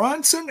are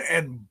Bronson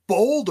and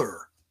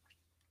Boulder.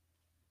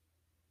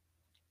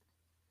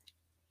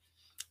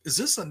 Is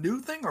this a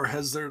new thing, or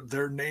has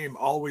their name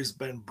always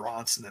been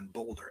Bronson and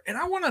Boulder? And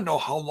I want to know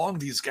how long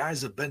these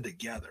guys have been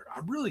together.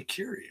 I'm really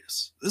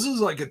curious. This is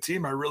like a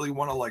team I really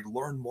want to like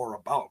learn more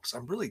about because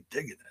I'm really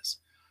digging this.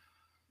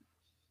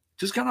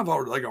 Just kind of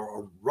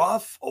a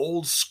rough,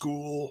 old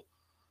school,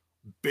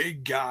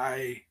 big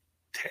guy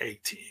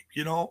tag team,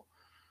 you know?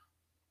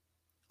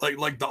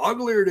 Like the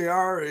uglier they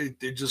are,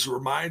 it just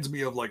reminds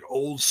me of like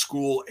old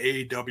school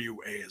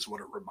AWA is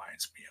what it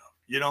reminds me of.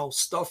 You know,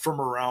 stuff from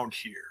around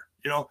here.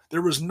 You know,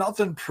 there was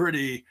nothing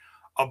pretty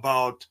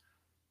about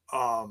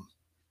the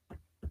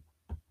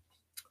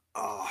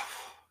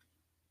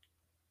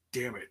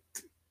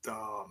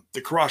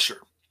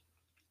Crusher,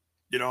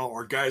 you know,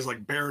 or guys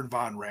like Baron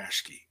von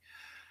Raschke.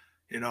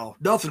 You know,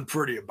 nothing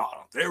pretty about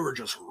them. They were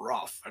just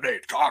rough, and they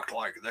talked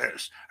like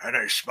this, and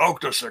they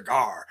smoked a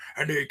cigar,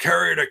 and they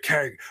carried a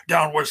keg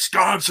down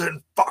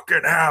Wisconsin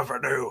fucking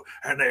Avenue,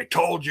 and they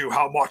told you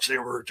how much they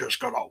were just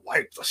going to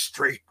wipe the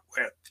street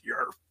with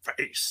your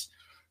face.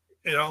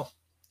 You know,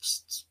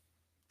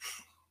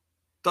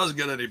 doesn't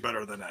get any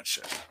better than that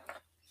shit.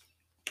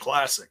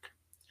 Classic.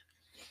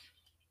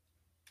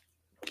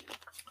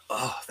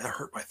 Oh, that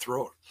hurt my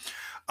throat.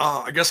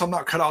 I guess I'm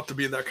not cut out to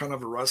be that kind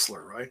of a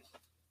wrestler, right?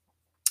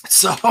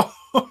 So,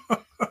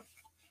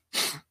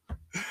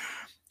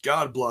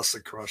 God bless the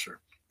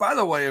Crusher. By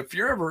the way, if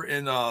you're ever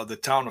in the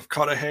town of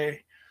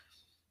Cudahy,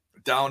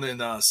 down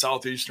in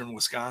southeastern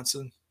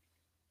Wisconsin,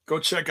 go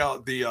check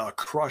out the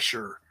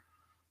Crusher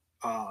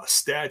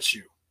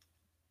statue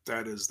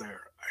that is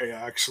there. I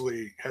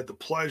actually had the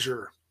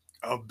pleasure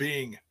of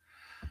being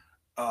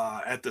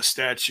at the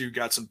statue,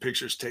 got some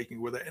pictures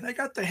taken with it, and I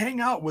got to hang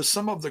out with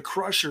some of the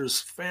Crusher's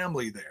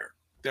family there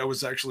that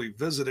was actually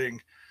visiting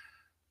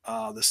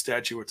the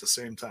statue at the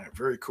same time.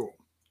 Very cool.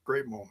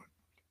 Great moment.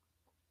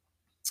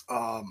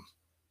 All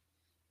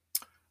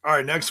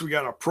right, next we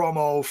got a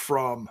promo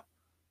from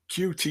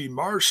QT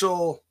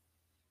Marshall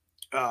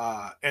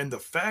and the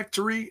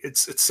Factory. It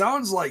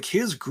sounds like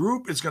his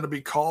group is going to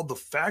be called the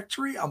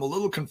Factory. I'm a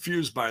little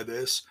confused by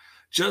this.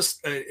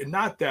 Just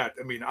not that,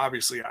 I mean,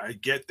 obviously I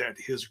get that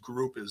his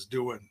group is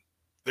doing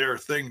their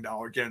thing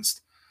now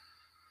against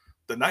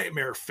the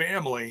Nightmare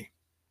Family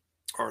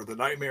or the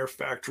Nightmare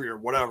Factory or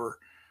whatever.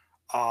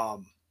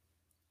 But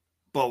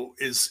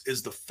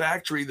is the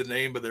Factory the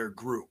name of their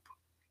group?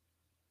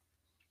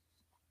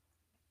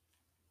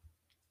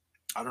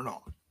 I don't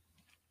know.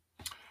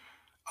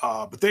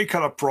 But they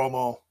cut a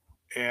promo,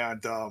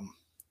 and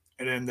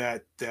then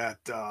that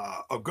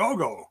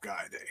Ogogo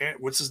guy,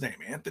 what's his name?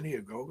 Anthony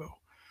Ogogo.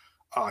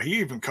 He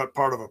even cut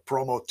part of a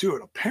promo too,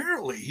 and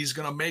apparently he's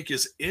going to make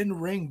his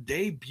in-ring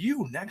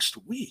debut next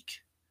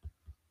week.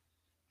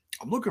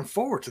 I'm looking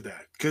forward to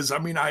that because I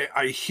mean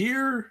I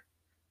hear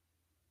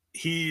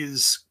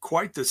he's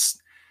quite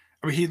this.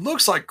 I mean, he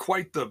looks like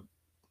quite the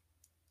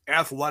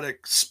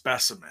athletic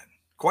specimen,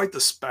 quite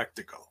the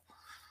spectacle.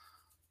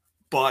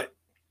 But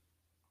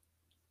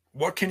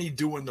what can he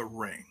do in the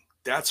ring?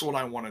 That's what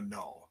I want to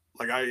know.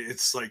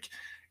 It's like,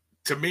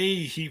 to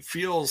me, he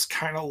feels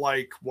kind of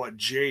like what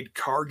Jade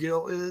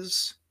Cargill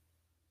is,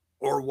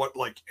 or what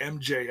like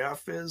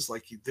MJF is.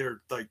 Like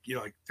they're like, you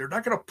know, like they're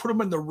not going to put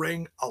him in the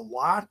ring a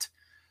lot.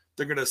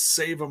 They're going to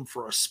save him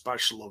for a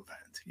special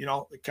event. You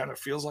know, it kind of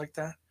feels like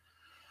that.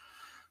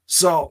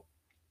 So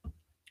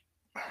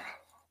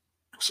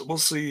we'll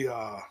see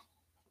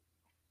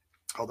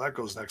how that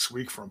goes next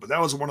week for him. But that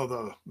was one of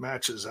the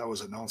matches that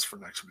was announced for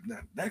next week.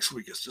 Next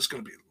week is just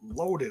going to be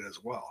loaded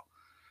as well.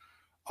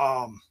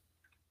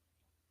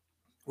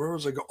 Where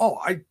was I go? Oh,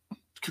 I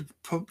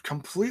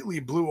completely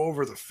blew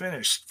over the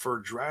finish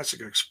for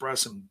Jurassic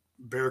Express and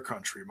Bear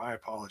Country. My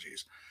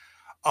apologies.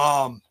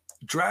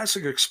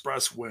 Jurassic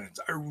Express wins.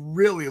 I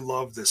really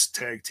love this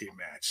tag team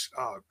match.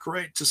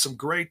 Just some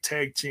great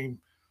tag team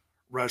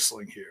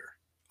wrestling here.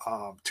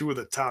 Two of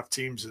the top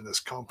teams in this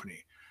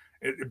company.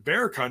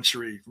 Bear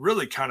Country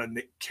really kind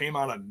of came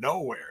out of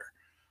nowhere.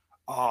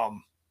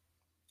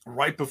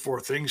 Right before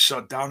things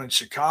shut down in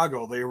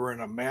Chicago, they were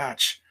in a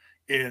match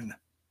in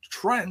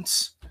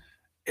Trent's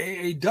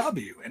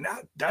AAW, and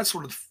that's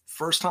the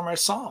first time I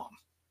saw them,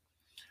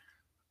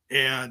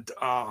 and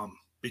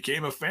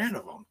became a fan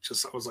of them.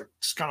 I was like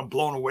just kind of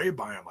blown away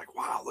by them. Like,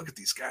 wow, look at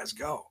these guys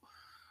go,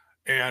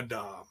 and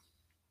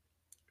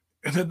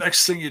the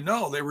next thing you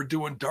know, they were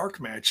doing dark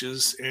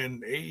matches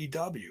in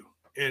AEW.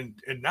 And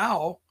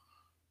now,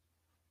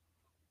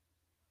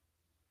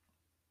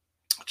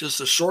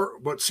 just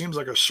what seems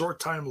like a short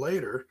time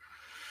later,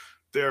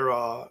 they're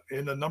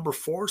in the number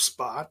 4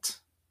 spot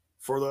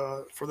for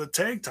the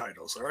tag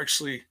titles. They're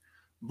actually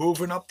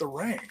moving up the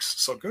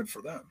ranks. So good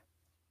for them.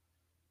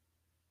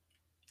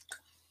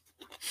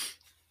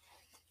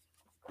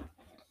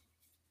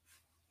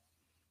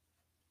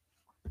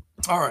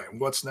 All right,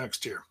 what's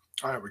next here?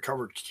 All right, we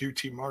covered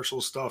QT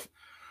Marshall stuff.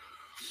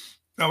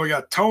 Now we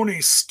got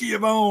Tony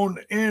Schiavone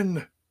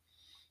in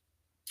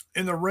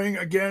the ring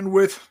again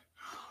with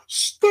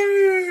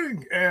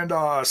Sting, and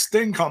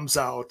Sting comes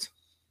out,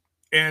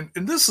 and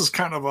this is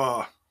kind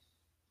of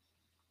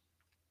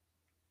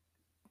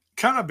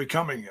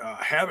becoming a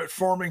habit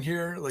forming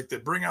here. Like they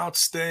bring out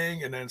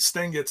Sting, and then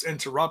Sting gets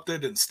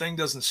interrupted, and Sting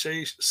doesn't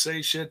say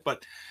shit,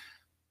 but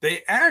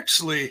they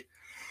actually,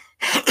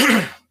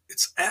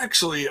 it's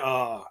actually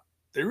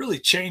they really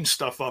changed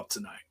stuff up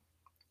tonight,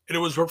 and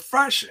it was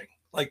refreshing.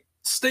 Like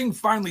Sting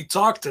finally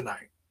talked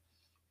tonight.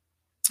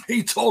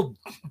 He told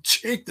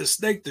Jake the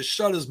Snake to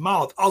shut his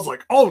mouth. I was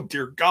like, oh,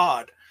 dear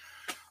God.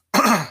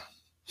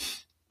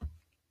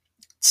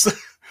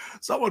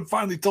 Someone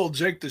finally told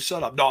Jake to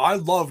shut up. No, I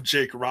love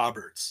Jake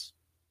Roberts.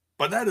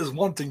 But that is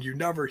one thing you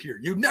never hear.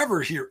 You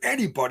never hear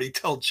anybody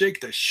tell Jake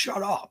to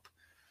shut up.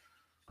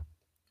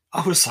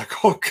 I was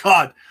like, oh,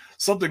 God.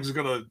 Something's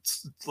going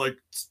to,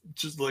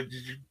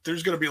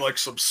 there's going to be like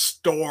some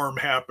storm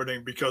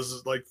happening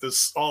because like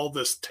all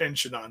this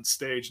tension on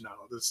stage now.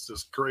 This is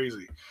just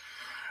crazy.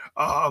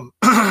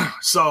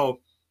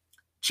 So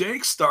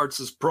Jake starts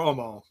his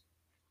promo,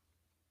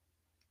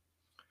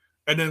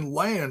 and then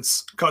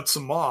Lance cuts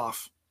him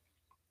off,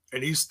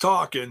 and he's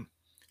talking,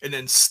 and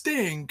then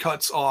Sting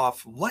cuts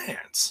off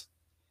Lance.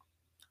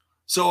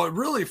 So it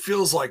really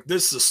feels like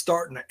this is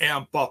starting to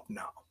amp up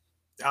now.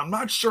 I'm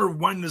not sure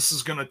when this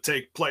is going to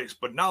take place,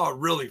 but now it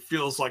really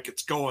feels like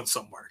it's going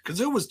somewhere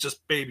because it was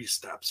just baby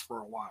steps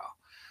for a while.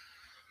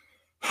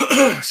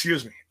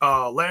 Excuse me.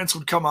 Lance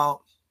would come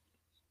out,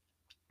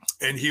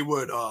 and he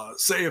would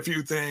say a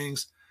few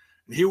things,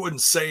 and he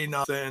wouldn't say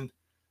nothing.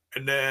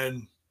 And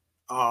then,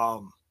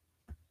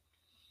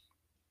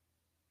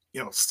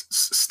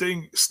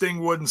 Sting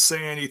wouldn't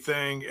say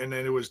anything, and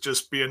then it would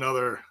just be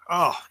another,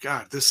 oh,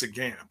 God, this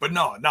again. But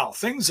no,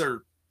 things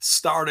are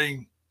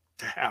starting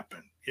to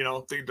happen.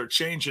 They're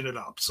changing it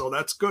up. So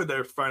that's good.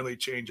 They're finally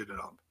changing it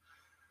up.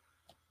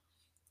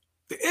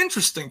 The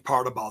interesting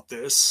part about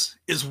this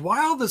is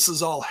while this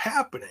is all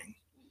happening,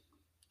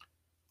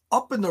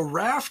 up in the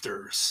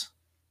rafters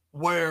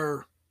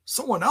where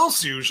someone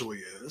else usually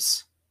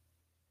is,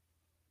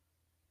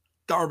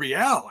 Darby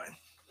Allin,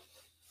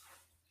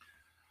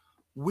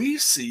 we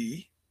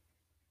see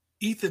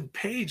Ethan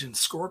Page and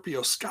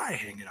Scorpio Sky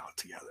hanging out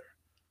together.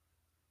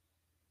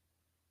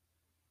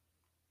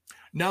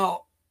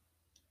 Now,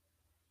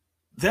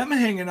 them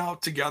hanging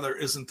out together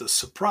isn't the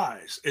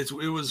surprise. It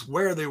was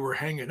where they were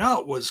hanging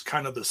out was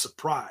kind of the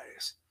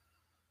surprise.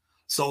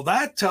 So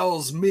that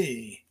tells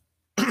me,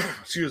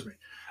 excuse me,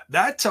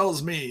 that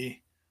tells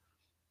me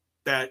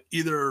that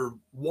either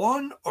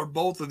one or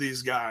both of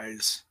these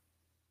guys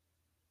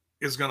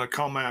is going to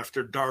come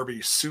after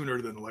Darby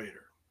sooner than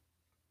later.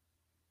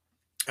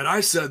 And I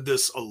said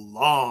this a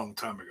long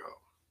time ago.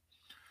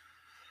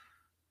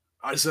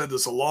 I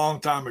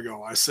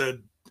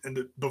said,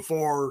 and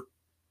before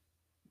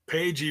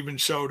Paige even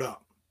showed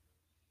up,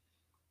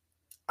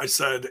 I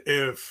said,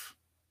 if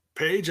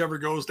Paige ever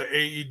goes to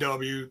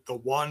AEW, the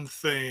one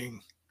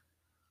thing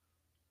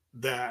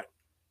that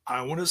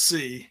I want to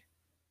see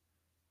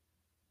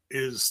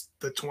is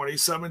the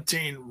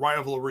 2017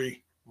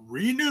 rivalry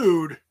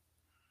renewed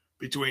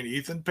between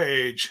Ethan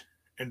Page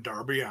and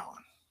Darby Allin.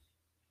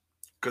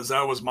 Because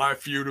that was my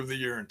feud of the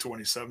year in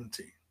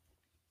 2017.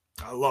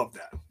 I love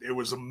that. It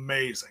was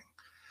amazing.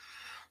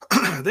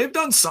 They've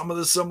done some of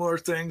the similar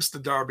things to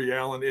Darby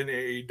Allin in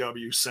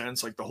AEW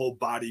since, like the whole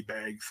body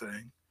bag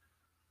thing.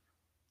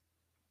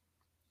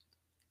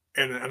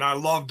 And I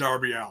love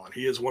Darby Allin.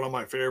 He is one of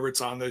my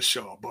favorites on this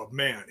show. But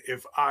man,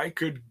 if I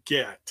could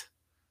get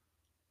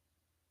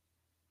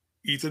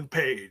Ethan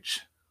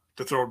Page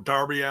to throw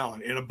Darby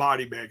Allin in a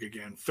body bag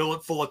again, fill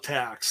it full of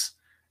tacks,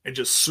 and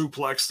just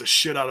suplex the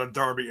shit out of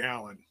Darby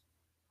Allin,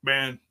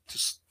 man,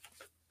 just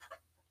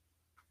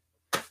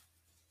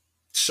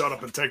shut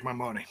up and take my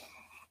money.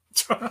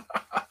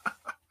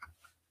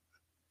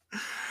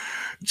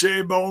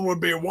 J-Bone would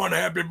be one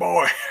happy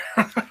boy.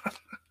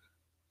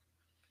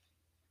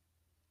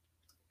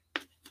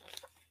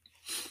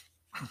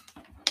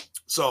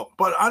 So,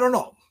 but I don't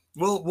know.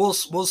 We'll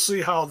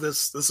see how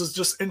this is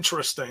just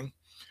interesting.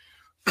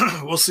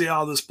 We'll see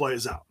how this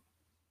plays out.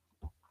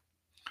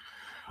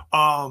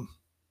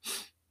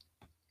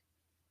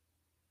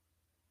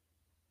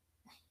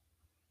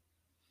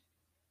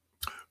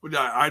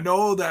 I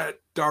know that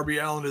Darby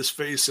Allin is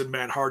facing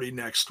Matt Hardy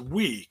next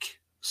week,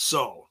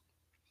 so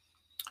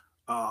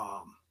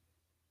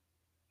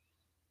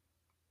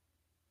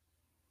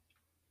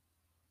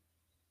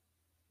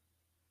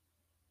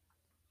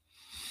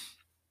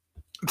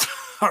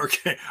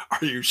okay,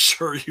 are you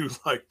sure you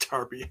like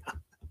Darby Allin?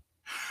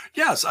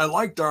 Yes, I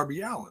like Darby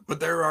Allin, but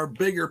there are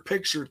bigger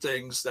picture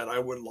things that I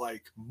would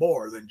like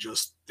more than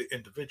just the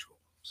individuals.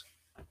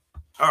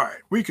 All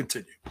right, we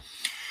continue.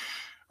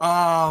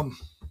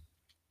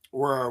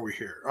 Where are we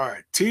here? All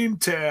right, Team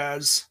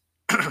Taz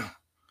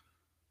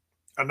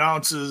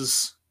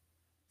announces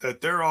that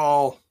they're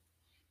all,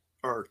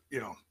 or,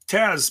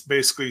 Taz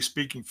basically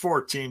speaking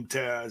for Team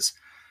Taz,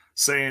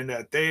 saying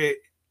that they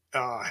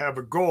have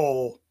a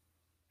goal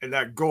And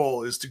that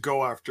goal is to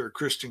go after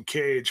Christian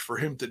Cage for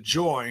him to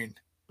join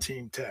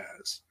Team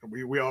Taz. And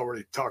we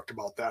already talked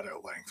about that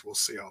at length. We'll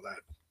see how that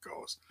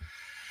goes.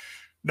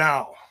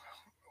 Now,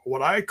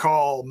 what I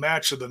call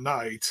match of the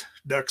night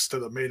next to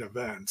the main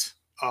event,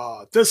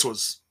 this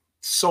was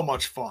so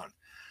much fun.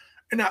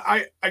 And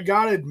I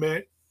got to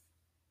admit,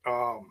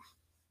 I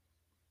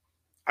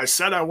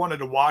said I wanted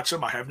to watch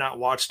them. I have not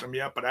watched them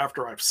yet, but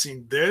after I've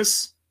seen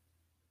this,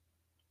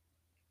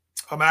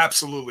 I'm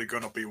absolutely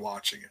going to be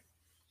watching it.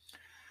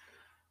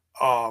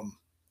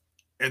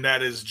 And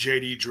that is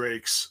JD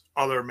Drake's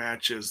other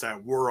matches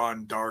that were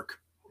on Dark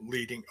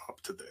leading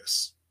up to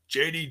this.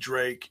 JD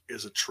Drake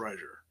is a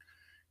treasure.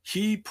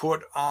 He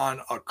put on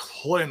a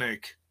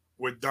clinic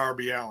with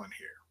Darby Allin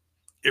here.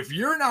 If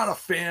you're not a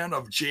fan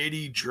of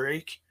JD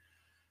Drake,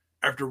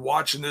 after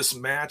watching this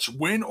match,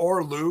 win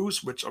or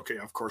lose, which, okay,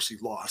 of course he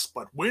lost,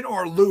 but win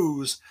or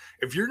lose,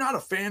 if you're not a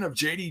fan of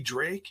JD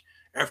Drake,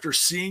 after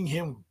seeing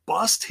him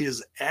bust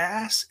his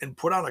ass and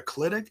put on a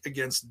clinic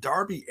against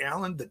Darby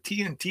Allin, the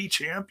TNT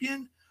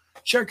champion,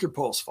 check your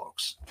pulse,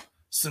 folks.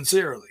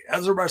 Sincerely,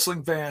 as a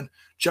wrestling fan,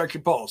 check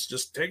your pulse.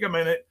 Just take a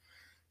minute,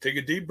 take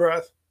a deep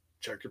breath,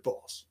 check your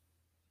pulse.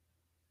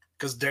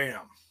 Because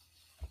damn,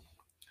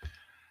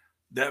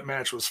 that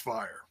match was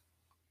fire.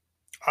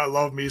 I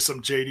love me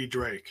some JD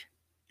Drake.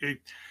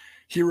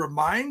 He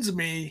reminds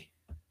me,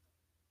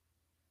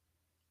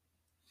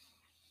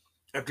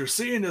 after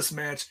seeing this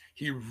match,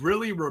 he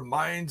really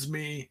reminds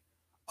me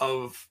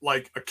of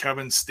like a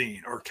Kevin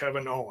Steen or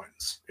Kevin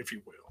Owens, if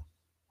you will.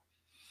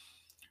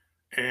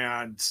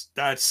 And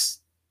that's,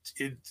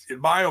 in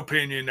my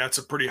opinion, that's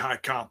a pretty high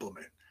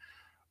compliment.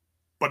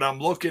 But I'm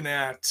looking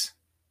at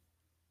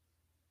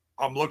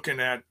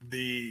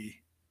the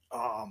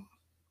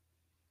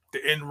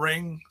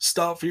in-ring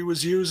stuff he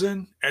was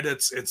using, and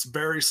it's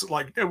very,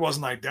 like, it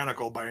wasn't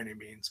identical by any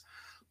means,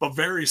 but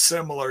very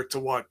similar to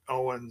what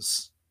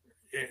Owens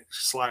 /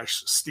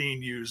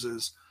 Steen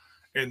uses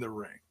in the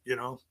ring. You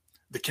know,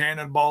 the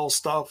cannonball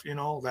stuff, you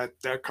know,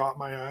 that caught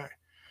my eye.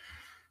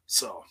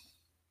 So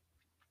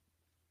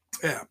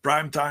yeah,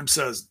 Primetime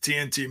says the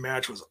TNT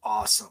match was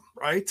awesome,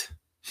 right?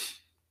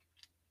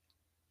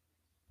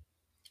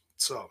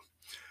 So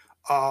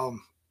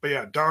but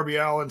yeah, Darby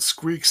Allin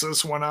squeaks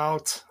this one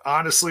out.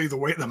 Honestly, the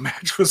way the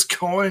match was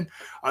going,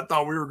 I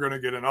thought we were going to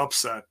get an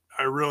upset.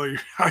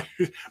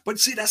 But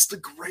see, that's the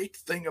great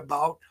thing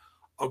about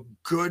a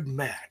good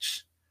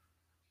match.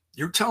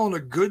 You're telling a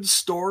good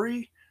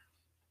story.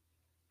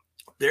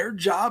 Their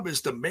job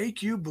is to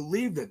make you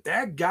believe that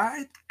that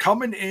guy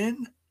coming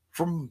in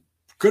from,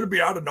 could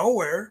be out of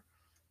nowhere,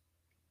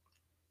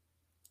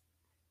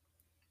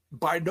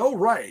 by no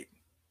right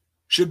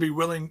should be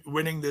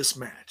winning this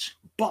match.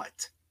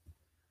 But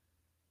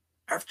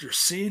after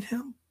seeing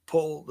him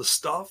pull the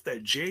stuff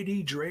that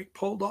JD Drake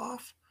pulled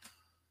off,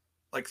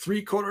 like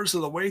 3/4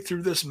 of the way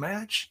through this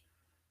match,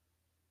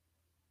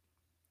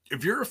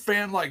 if you're a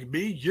fan like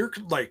me, you're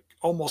like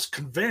almost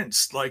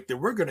convinced like that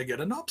we're going to get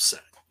an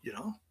upset, you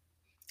know?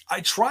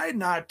 I try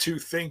not to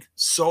think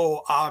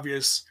so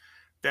obvious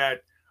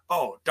that,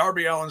 oh,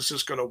 Darby Allin's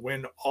just going to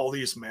win all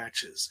these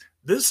matches.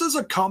 This is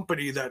a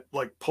company that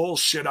like pulls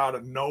shit out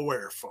of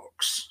nowhere,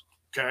 folks.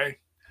 Okay?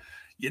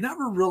 You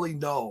never really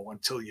know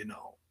until you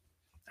know.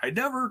 I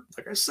never,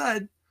 like I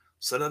said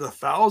it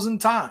 1,000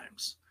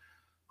 times.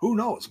 Who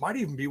knows? Might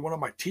even be one of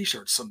my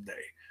t-shirts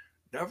someday.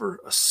 Never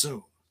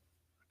assume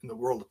in the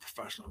world of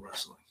professional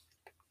wrestling.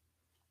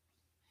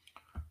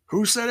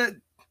 Who said it?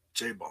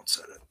 J-Bone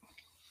said it.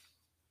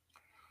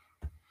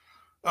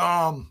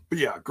 But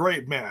yeah,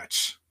 great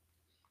match.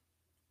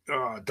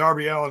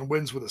 Darby Allin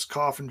wins with his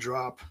coffin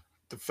drop,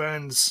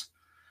 defends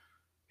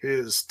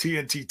his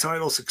TNT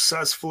title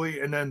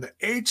successfully, and then the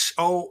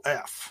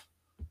HOF,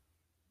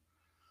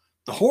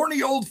 the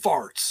horny old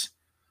farts,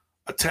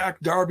 attack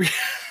Darby.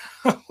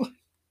 I'm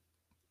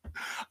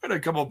gonna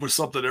come up with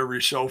something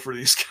every show for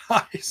these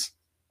guys.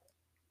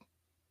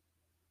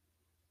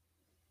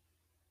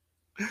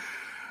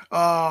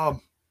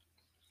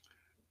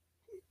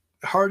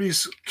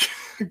 Hardy's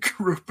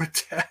group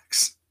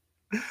attacks,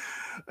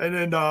 and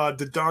then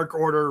the Dark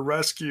Order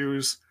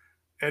rescues,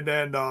 and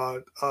then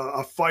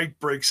a fight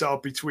breaks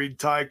out between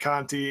Ty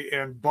Conti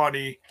and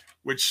Bunny,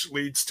 which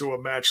leads to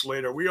a match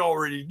later. We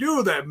already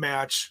knew that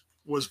match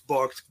was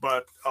booked,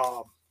 but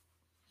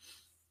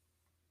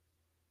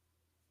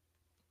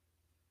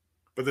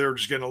they were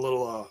just getting a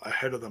little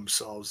ahead of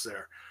themselves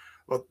there.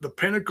 But the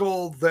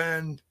Pinnacle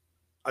then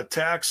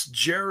attacks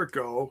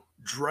Jericho,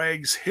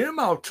 drags him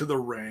out to the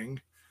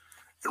ring,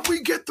 and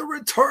we get the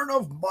return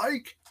of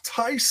Mike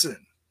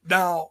Tyson.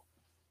 Now,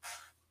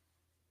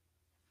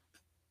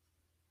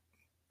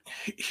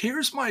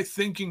 here's my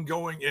thinking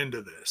going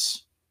into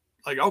this.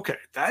 Like, okay,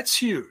 that's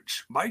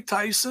huge. Mike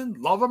Tyson,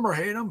 love him or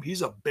hate him,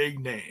 he's a big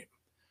name.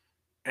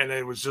 And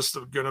it was just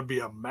going to be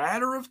a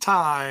matter of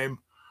time.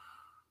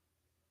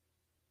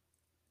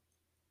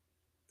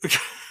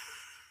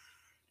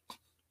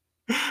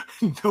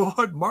 You know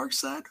what Mark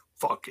said?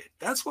 Fuck it.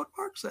 That's what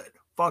Mark said.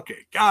 Fuck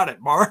it. Got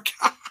it, Mark.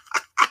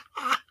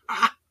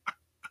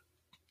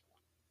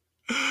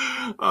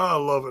 I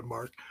love it,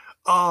 Mark.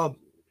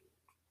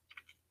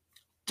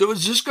 It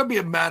was just going to be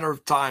a matter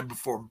of time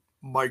before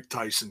Mike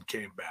Tyson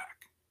came back.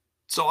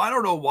 So I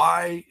don't know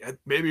why.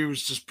 Maybe it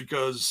was just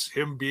because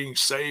him being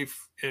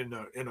safe in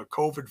a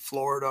COVID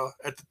Florida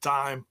at the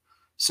time,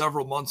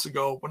 several months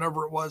ago,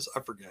 whenever it was, I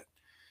forget.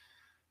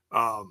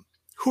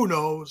 Who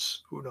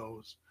knows? Who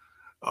knows?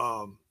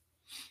 Or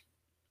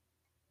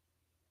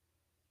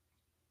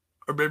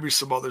maybe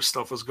some other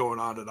stuff was going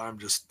on that I'm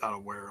just not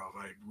aware of.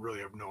 I really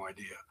have no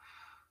idea.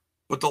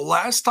 But the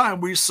last time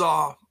we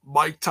saw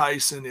Mike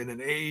Tyson in an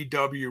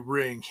AEW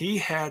ring, he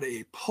had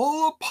a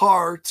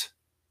pull-apart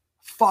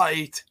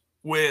fight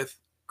with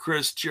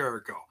Chris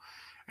Jericho.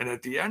 And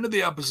at the end of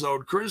the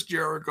episode, Chris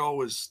Jericho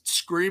was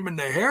screaming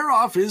the hair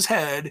off his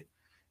head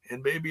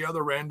and maybe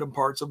other random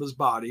parts of his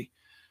body,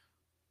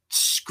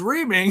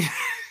 screaming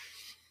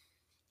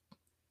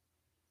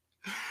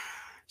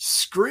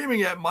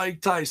at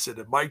Mike Tyson.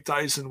 And Mike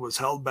Tyson was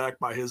held back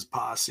by his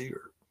posse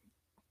or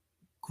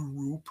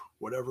group,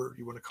 whatever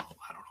you want to call it.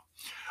 I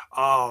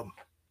don't know.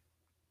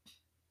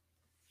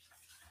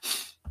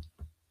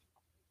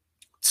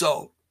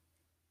 So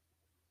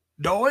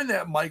knowing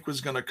that Mike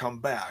was going to come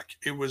back,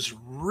 it was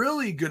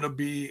really going to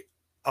be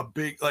a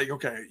big, like,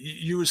 okay,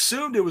 you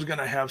assumed it was going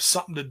to have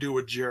something to do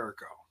with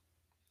Jericho.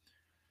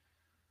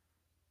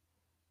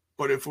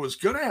 But if it was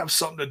going to have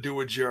something to do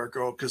with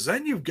Jericho, because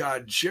then you've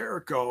got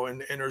Jericho in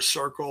the inner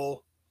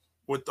circle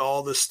with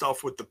all this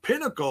stuff with the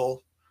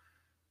Pinnacle,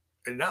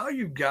 and now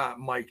you've got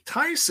Mike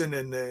Tyson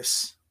in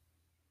this,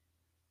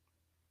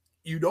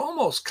 you'd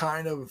almost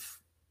kind of,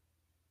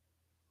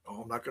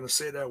 I'm not going to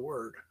say that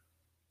word,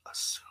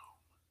 assume.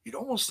 You'd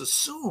almost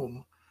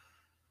assume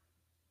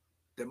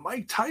that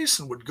Mike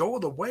Tyson would go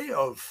the way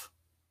of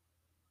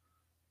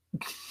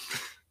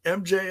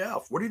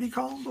MJF. What did he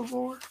call him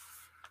before?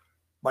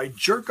 My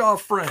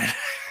jerk-off friend.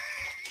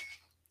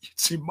 You'd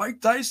see Mike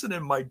Tyson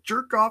and my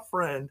jerk-off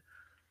friend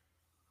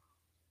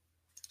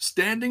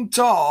standing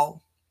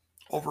tall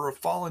over a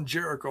fallen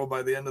Jericho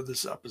by the end of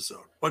this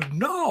episode. But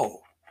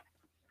no,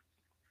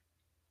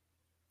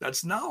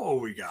 that's not what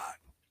we got.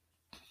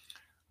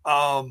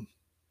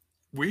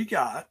 We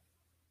got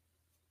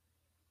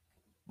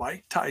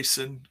Mike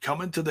Tyson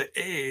coming to the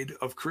aid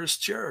of Chris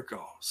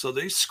Jericho. So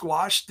they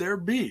squashed their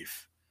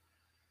beef.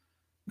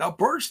 Now,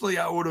 personally,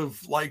 I would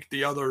have liked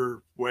the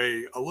other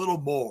way a little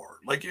more.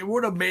 Like, it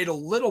would have made a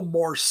little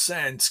more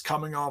sense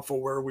coming off of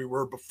where we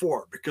were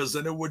before, because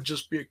then it would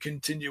just be a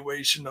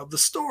continuation of the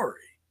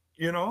story,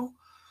 you know?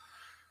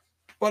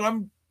 But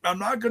I'm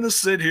not going to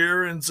sit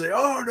here and say,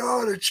 oh,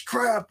 no, that's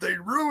crap. They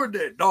ruined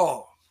it.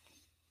 No.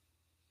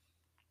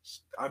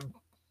 I'm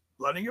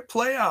letting it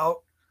play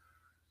out.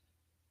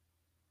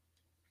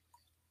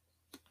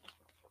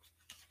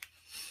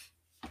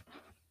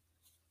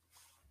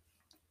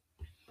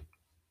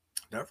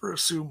 Never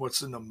assume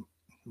what's in the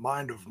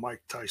mind of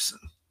Mike Tyson.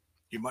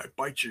 You might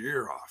bite your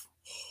ear off.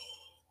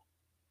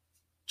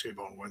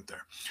 J-Bone went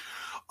there.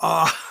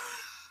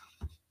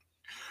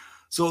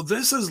 So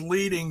this is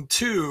leading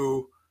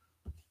to,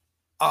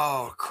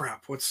 oh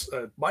crap, what's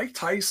Mike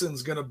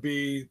Tyson's going to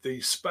be the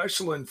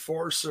special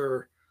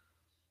enforcer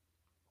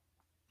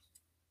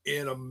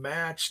in a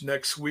match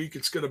next week.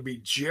 It's going to be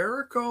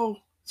Jericho.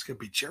 It's going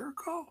to be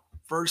Jericho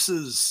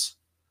versus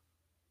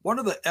one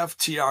of the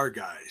FTR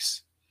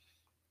guys.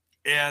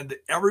 And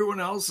everyone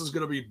else is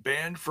going to be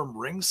banned from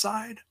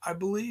ringside, I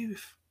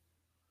believe.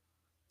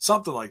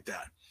 Something like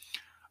that.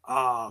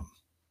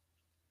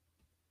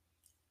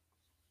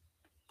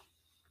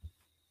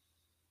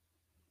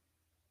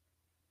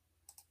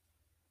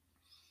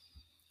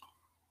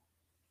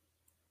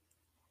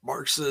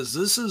 Mark says,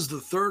 this is the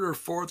third or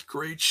fourth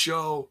great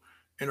show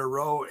in a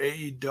row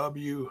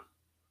AEW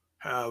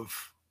have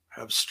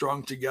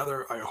strung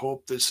together. I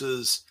hope this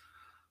is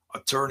a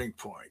turning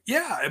point.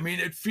 Yeah, I mean,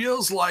 it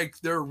feels like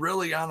they're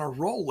really on a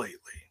roll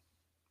lately.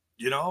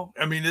 You know?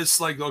 I mean, it's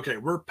like, okay,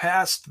 we're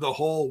past the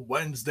whole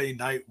Wednesday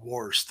Night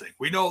Wars thing.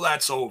 We know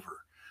that's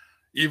over,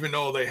 even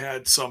though they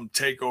had some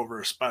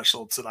takeover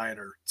special tonight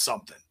or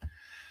something.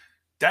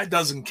 That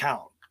doesn't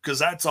count because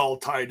that's all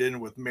tied in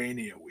with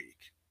Mania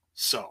week.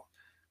 So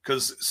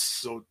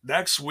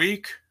next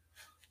week,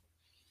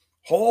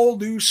 whole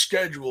new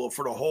schedule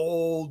for the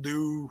whole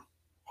new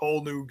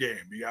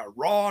game. You got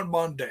Raw on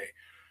Monday,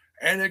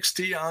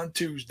 NXT on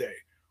Tuesday,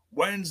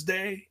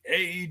 Wednesday,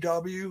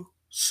 AEW,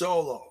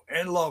 Solo,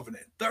 and loving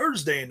it.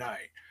 Thursday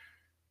night,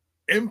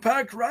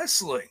 Impact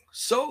Wrestling,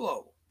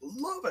 Solo,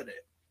 loving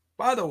it.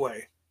 By the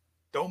way,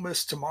 don't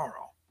miss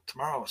tomorrow.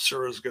 Tomorrow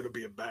sure is going to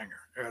be a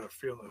banger. I got a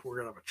feeling that we're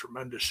going to have a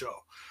tremendous show.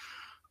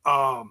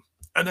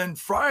 And then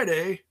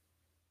Friday,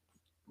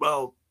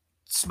 well,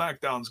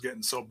 SmackDown's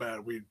getting so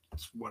bad,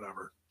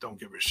 whatever, don't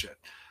give a shit.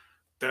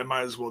 That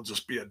might as well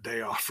just be a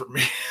day off for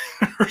me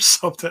or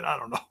something. I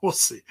don't know. We'll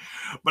see.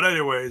 But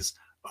anyways,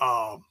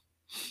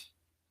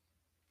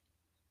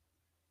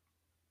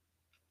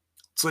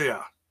 so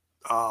yeah.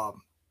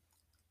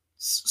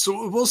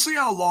 So we'll see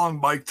how long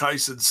Mike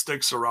Tyson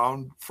sticks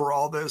around for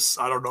all this.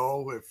 I don't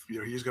know if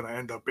he's going to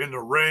end up in the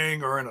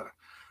ring or in a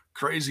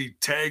crazy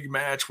tag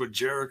match with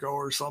Jericho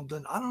or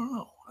something. I don't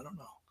know.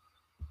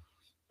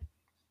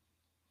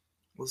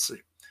 We'll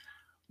see.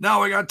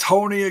 Now we got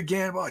Tony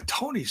again. Boy,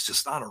 Tony's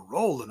just on a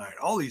roll tonight.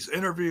 All these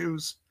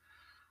interviews.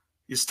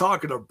 He's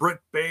talking to Britt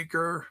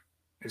Baker,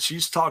 and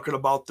she's talking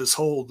about this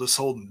whole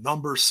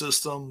number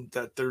system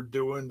that they're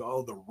doing.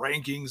 All the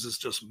rankings is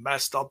just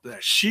messed up.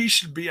 That she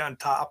should be on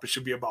top. It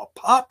should be about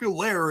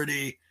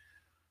popularity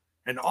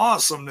and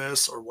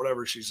awesomeness, or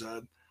whatever she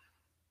said,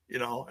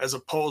 as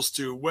opposed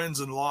to wins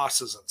and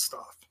losses and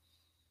stuff.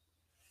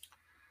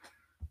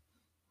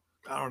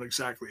 I don't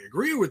exactly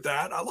agree with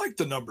that. I like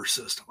the number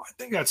system. I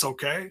think that's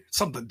okay. It's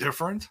something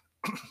different,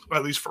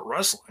 at least for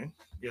wrestling,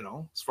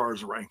 as far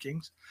as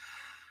rankings.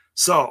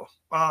 So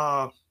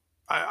I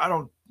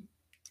don't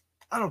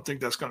think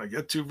that's going to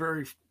get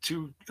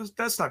because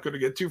that's not going to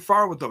get too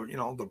far with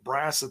the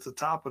brass at the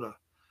top of the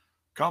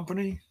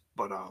company.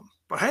 But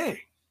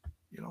hey,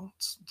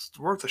 it's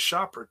worth a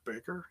shot, Britt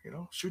Baker.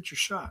 Shoot your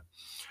shot.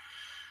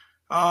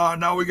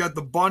 Now we got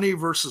the Bunny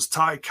versus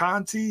Ty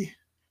Conti.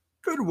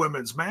 Good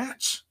women's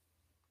match.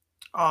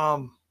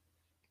 HFO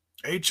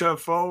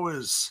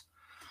is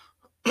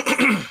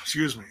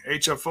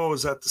HFO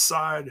is at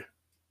the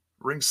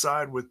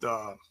ringside with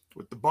the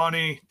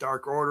Bunny,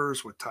 Dark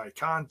Orders with Ty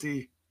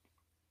Conti,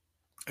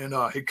 and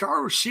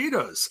Hikaru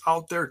Shida's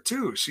out there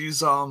too.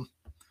 She's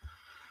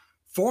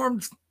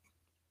formed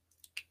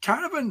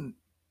kind of a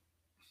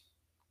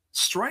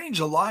strange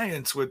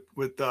alliance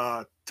with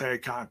Ty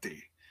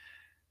Conti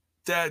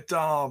that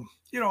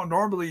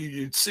normally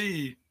you'd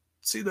see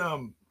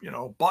them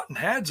button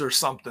heads or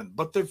something,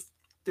 but they've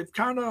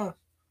kind of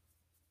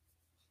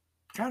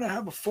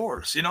have a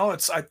force.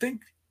 I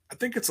think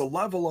it's a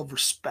level of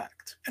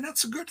respect, and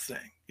that's a good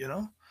thing.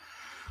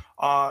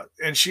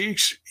 And she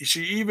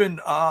even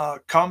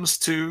comes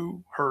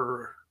to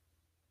her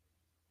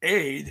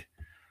aid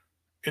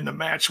in the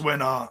match when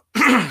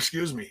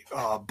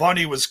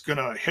Bunny was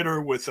gonna hit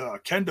her with a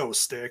kendo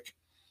stick,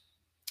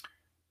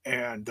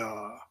 and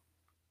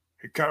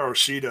Hikaru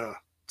Shida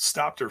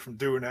stopped her from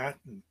doing that,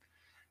 and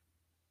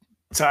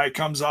Ty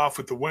comes off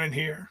with the win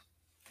here.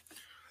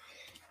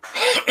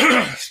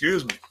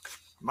 Excuse me.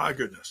 My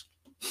goodness.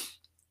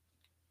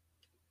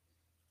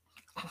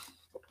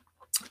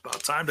 It's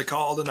about time to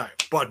call it a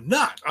night, but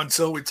not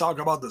until we talk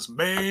about this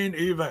main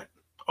event.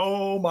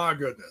 Oh my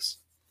goodness.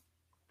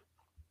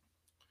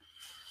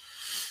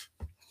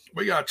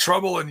 We got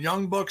trouble in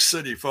Young Buck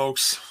City,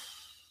 folks.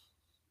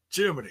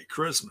 Jiminy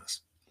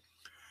Christmas.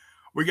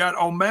 We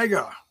got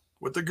Omega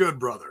with the Good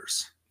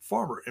Brothers,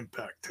 former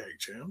Impact Tag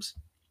Champs,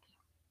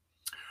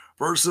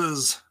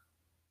 versus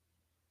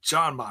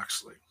Jon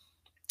Moxley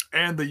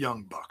and the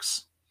Young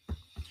Bucks.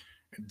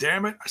 And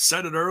damn it, I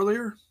said it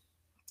earlier,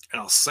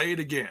 and I'll say it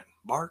again.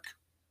 Mark,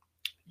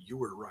 you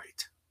were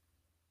right.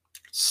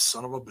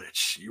 Son of a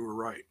bitch, you were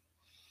right.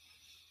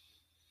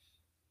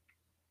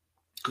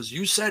 Because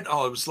you said, it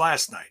was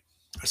last night.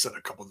 I said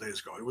a couple of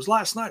days ago. It was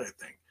last night, I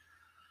think.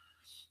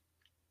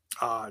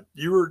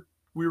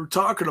 We were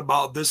talking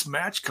about this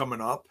match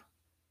coming up,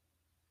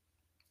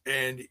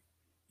 and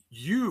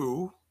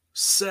you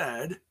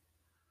said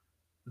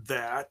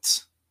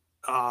that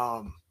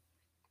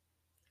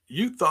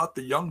you thought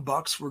the Young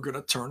Bucks were going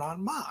to turn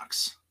on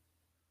Mox.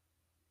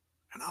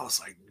 And I was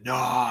like,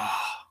 no.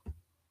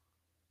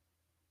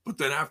 But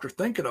then after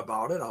thinking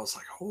about it, I was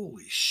like,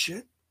 holy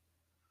shit.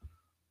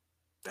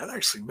 That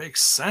actually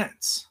makes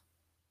sense.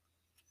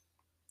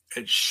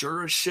 And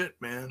sure as shit,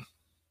 man.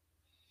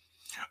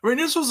 I mean,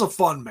 this was a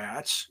fun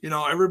match.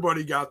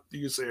 Everybody got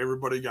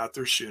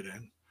their shit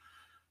in.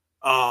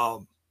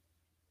 But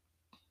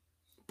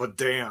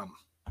damn.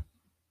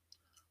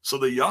 So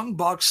the Young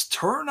Bucks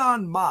turn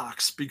on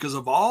Mox because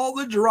of all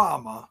the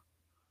drama,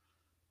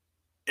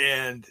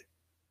 and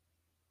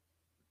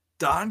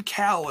Don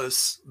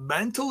Callis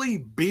mentally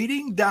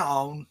beating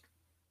down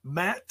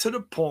Matt to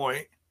the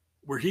point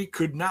where he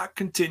could not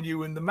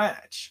continue in the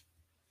match.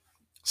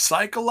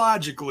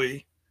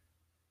 Psychologically,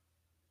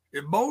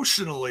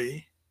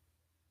 emotionally,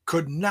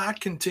 could not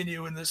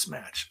continue in this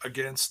match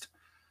against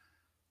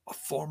a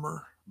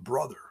former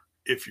brother,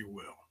 if you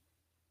will.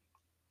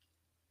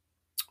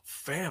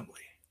 Family,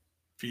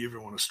 if you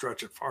even want to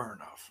stretch it far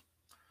enough.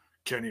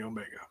 Kenny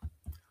Omega.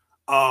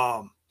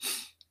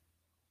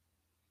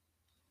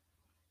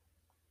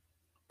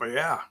 But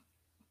yeah,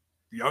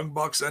 the Young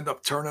Bucks end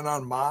up turning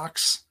on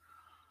Mox.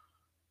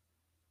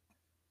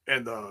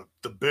 And the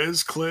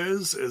Biz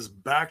Cliz is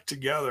back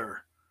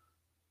together.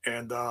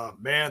 And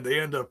man,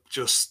 they end up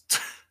just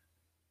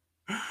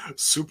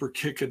super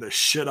kicking the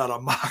shit out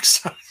of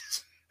Mox.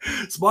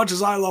 As much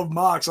as I love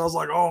Mox, I was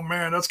like, oh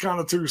man, that's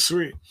kind of too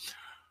sweet.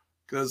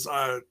 Because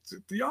the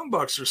Young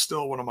Bucks are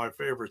still one of my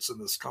favorites in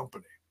this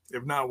company,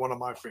 if not one of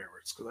my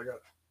favorites. Because I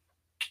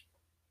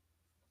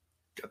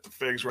got the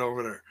figs right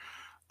over there.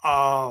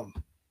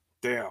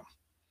 Damn,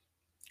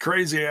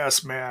 crazy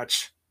ass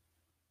match.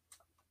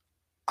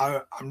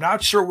 I'm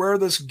not sure where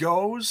this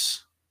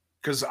goes,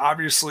 because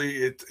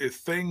obviously if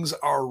things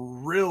are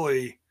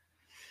really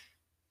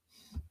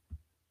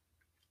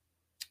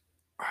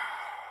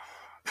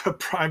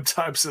Prime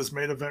Time says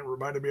main event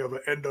reminded me of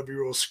an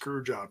NWO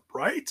screw job,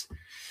 right?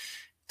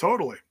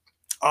 Totally.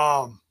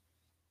 I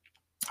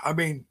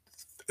mean,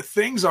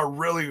 things are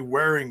really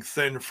wearing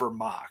thin for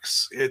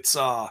Mox. It's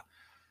I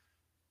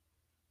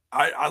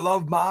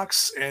love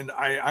Mox, and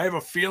I have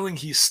a feeling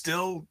he's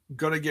still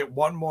gonna get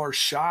one more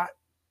shot,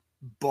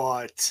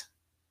 but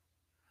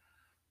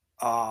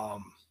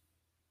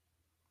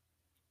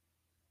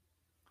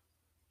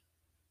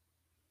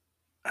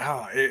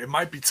it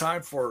might be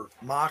time for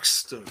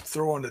Mox to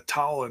throw in the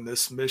towel in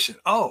this mission.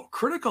 Oh,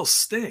 Critical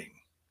Sting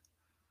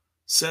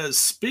says,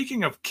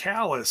 speaking of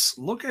Callis,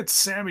 look at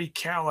Sammy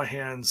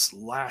Callahan's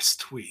last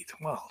tweet.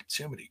 Well,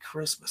 Jiminy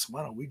Christmas,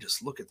 why don't we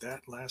just look at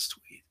that last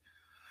tweet?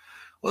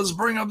 Let's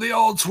bring up the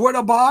old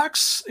Twitter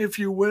box, if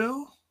you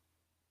will.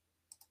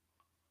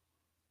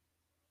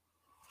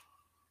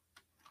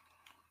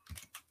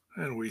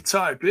 And we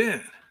type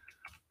in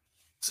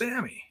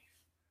Sammy.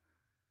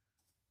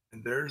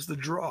 And there's the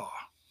draw.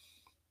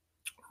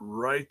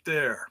 Right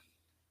there.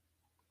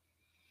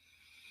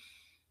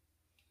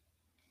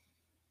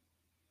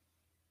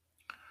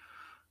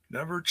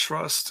 Never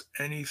trust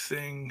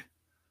anything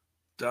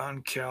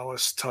Don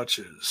Callis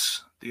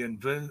touches. The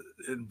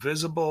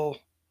invincible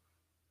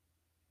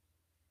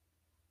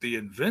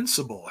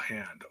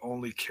hand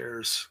only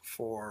cares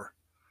for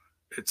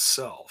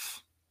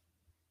itself.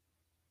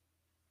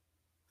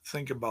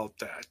 Think about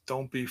that.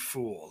 Don't be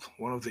fooled.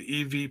 One of the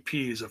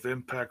EVPs of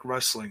Impact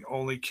Wrestling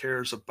only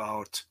cares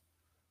about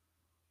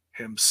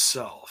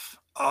himself.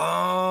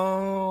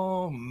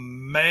 Oh,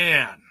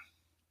 man.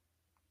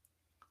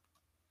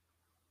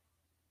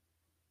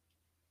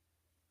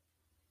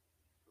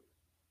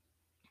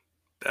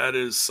 That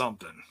is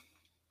something.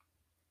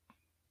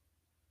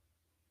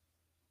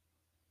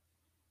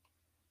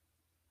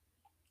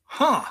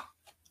 Huh.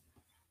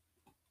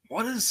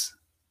 What does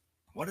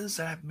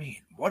that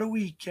mean? What are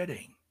we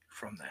getting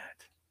from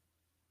that?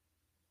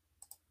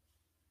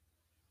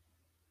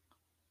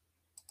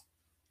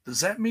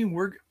 Does that mean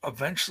we're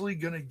eventually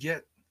going to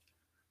get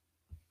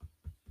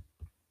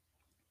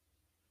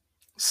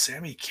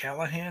Sammy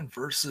Callahan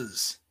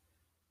versus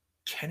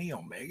Kenny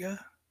Omega?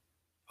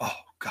 Oh,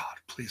 God,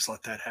 please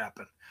let that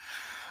happen.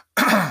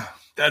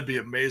 That'd be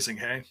amazing,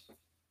 hey?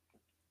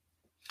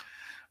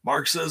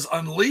 Mark says,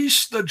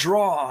 unleash the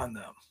draw on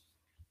them.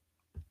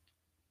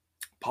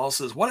 Paul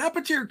says, what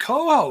happened to your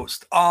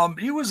co-host?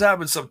 He was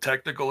having some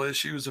technical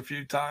issues a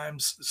few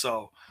times,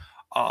 so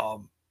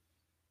I'm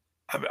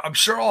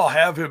sure I'll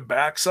have him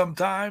back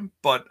sometime,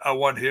 but I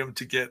want him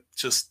to get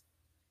just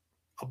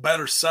a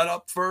better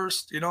setup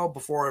first,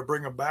 before I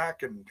bring him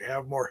back and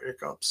have more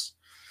hiccups.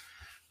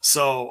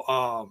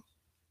 So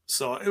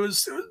it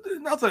was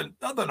nothing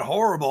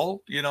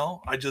horrible,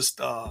 I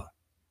just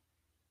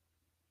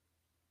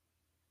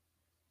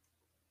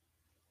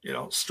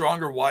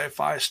stronger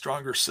Wi-Fi,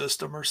 stronger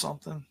system or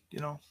something,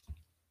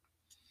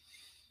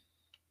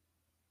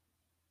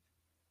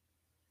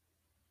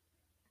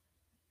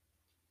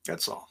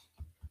 That's all.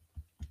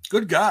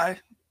 Good guy.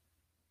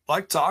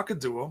 Like talking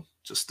to him.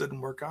 Just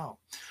didn't work out.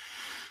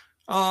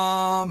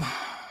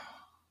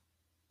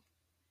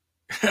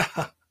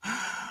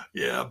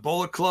 Yeah,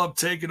 Bullet Club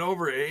taking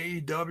over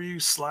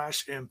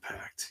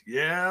AEW/Impact.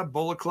 Yeah,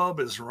 Bullet Club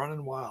is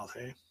running wild,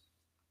 hey?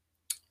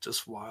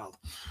 Just wild.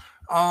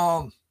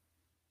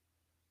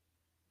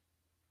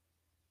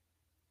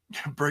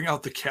 Bring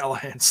out the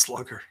Callahan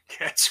Slugger.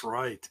 That's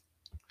right.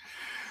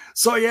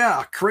 So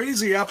yeah,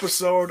 crazy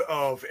episode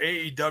of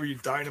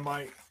AEW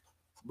Dynamite.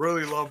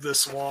 Really love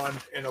this one.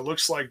 And it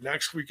looks like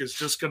next week is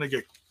just going to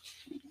get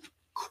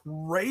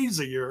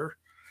crazier.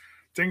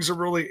 Things are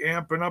really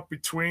amping up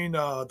between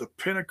the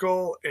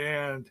Pinnacle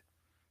and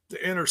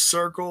the Inner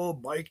Circle.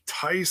 Mike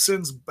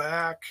Tyson's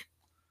back.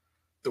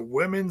 The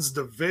women's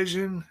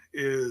division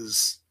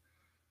is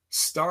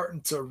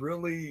starting to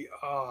really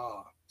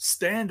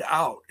stand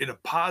out in a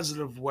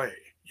positive way.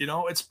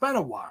 It's been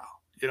a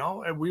while,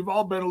 and we've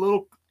all been a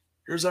little,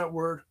 here's that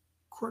word,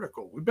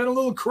 critical. We've been a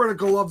little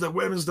critical of the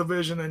women's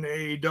division in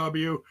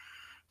AEW.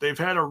 They've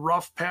had a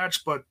rough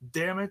patch, but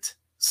damn it,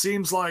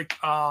 seems like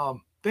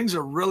things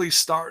are really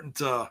starting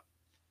to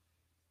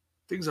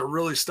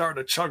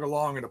chug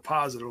along in a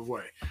positive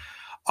way.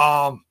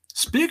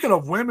 Speaking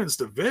of women's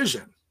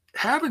division,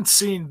 haven't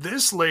seen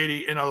this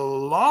lady in a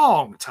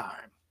long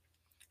time.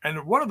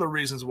 And one of the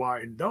reasons why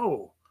I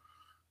know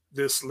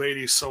this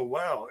lady so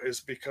well is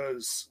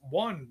because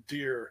one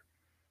dear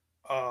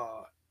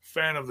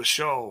fan of the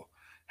show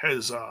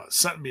has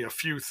sent me a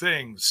few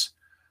things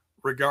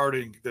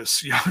regarding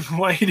this young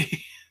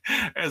lady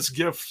as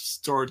gifts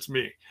towards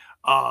me.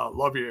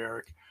 Love you,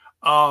 Eric.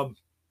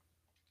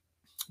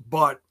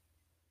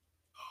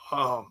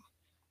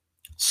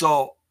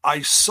 So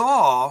I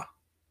saw,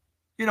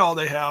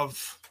 they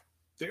have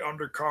the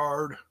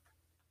undercard,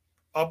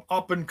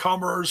 up and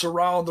comers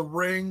around the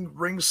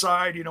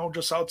ringside,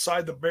 just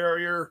outside the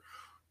barrier,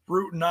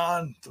 rooting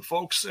on the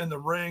folks in the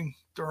ring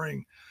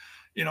during,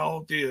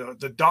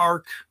 the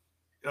dark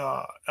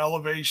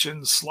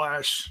elevation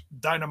 /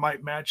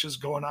 Dynamite matches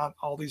going on,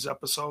 all these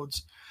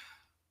episodes.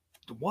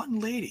 the one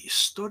lady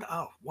stood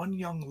out. One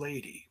young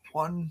lady,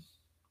 one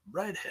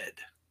redhead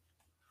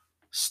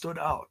stood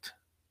out.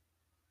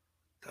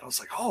 That I was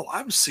like, oh,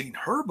 I've seen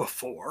her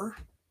before.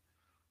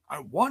 I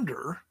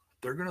wonder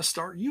if they're going to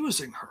start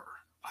using her.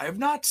 I have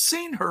not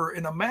seen her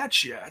in a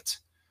match yet.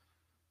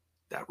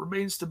 That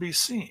remains to be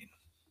seen.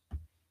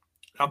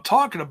 I'm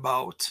talking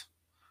about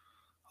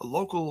a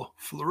local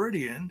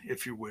Floridian,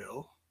 if you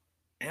will,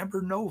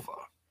 Amber Nova.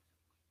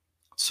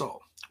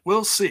 So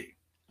we'll see.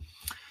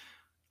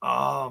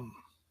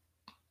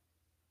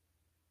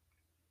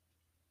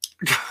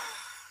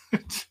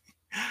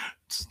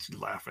 Just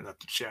laughing at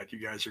the chat. You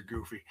guys are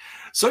goofy.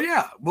 So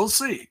yeah, we'll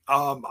see.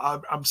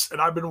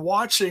 I've been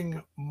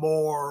watching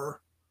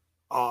more,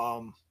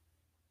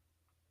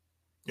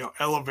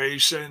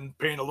 Elevation,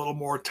 paying a little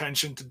more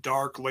attention to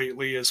Dark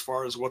lately as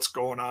far as what's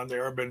going on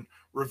there. I've been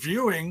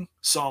reviewing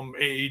some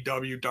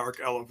AEW Dark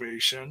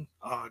Elevation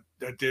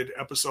that did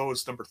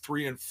episodes number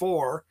 3 and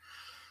 4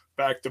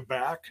 back to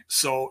back.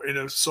 So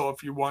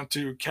if you want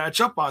to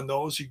catch up on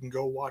those, you can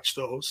go watch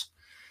those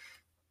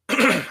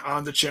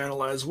on the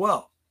channel as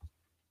well.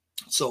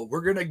 So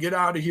we're going to get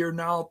out of here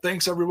now.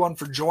 Thanks everyone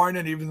for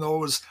joining, even though it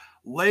was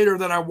later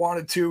than I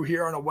wanted to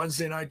here on a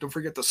Wednesday night. Don't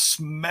forget to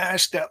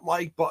smash that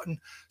like button,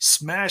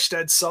 smash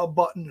that sub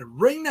button,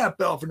 and ring that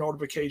bell for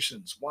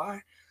notifications.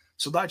 Why?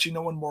 So that you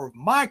know when more of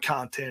my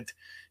content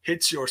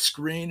hits your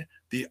screen.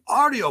 The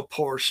audio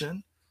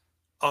portion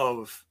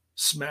of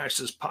Smash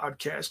This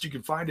Podcast, you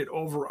can find it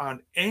over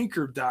on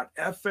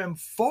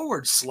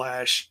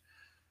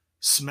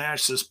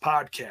anchor.fm/Smash This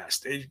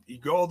Podcast. You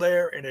go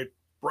there and it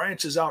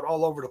branches out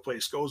all over the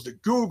place. Goes to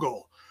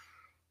Google,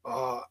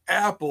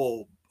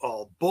 Apple,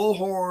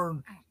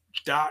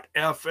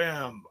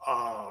 Bullhorn.fm,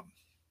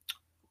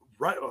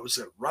 what was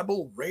it,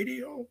 Rebel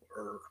Radio,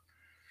 or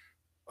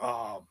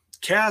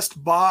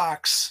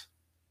Castbox,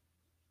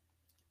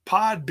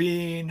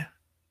 Podbean,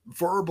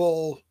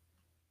 Verbal,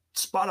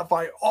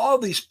 Spotify, all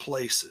these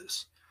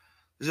places.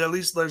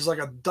 There's like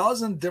a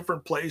dozen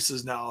different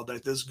places now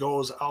that this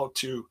goes out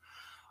to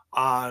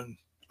on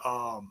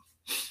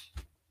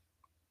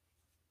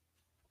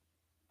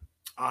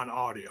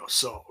audio.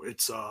 So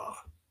it's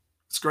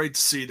great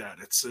to see that.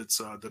 It's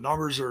the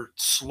numbers are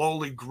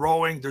slowly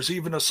growing. There's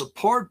even a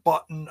support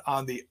button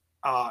on the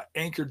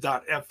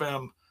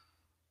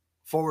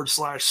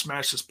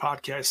anchor.fm/Smash This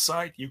Podcast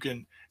site.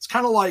 It's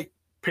kind of like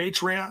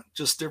Patreon,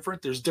 just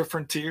different. There's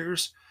different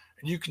tiers,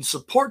 and you can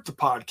support the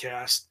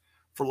podcast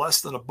for less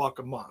than $1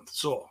 a month.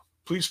 So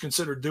please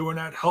consider doing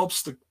that.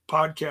 Helps the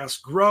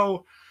podcast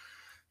grow,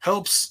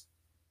 helps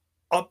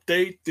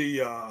update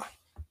the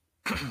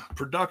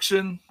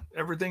production,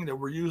 everything that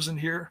we're using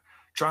here,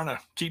 trying to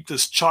keep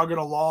this chugging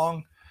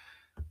along.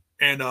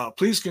 And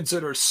please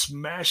consider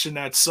smashing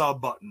that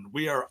sub button.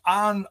 We are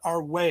on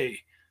our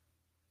way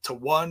to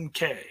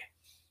 1K.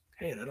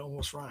 Hey, that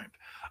almost rhymed.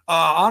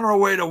 On our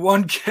way to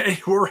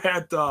 1K. We're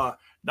at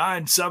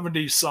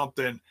 970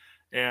 something,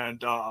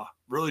 and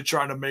really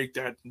trying to make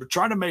that. We're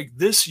trying to make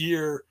this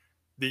year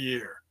the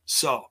year.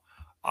 So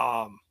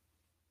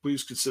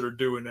please consider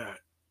doing that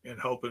and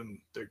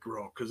helping it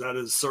grow, because that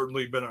has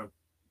certainly been a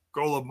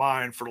goal of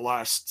mine for the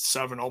last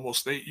 7,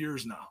 almost 8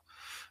 years now.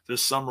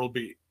 This summer will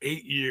be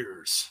 8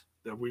 years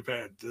that we've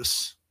had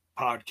this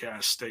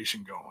podcast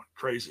station going.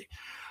 Crazy.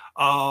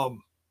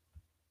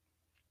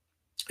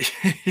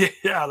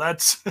 Yeah,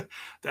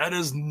 that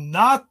is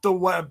not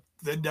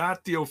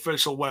the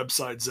official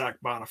website, Zach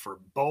Bonifer,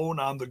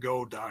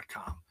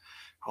 boneonthego.com,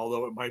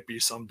 although it might be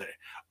someday.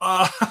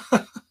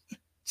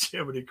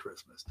 Jiminy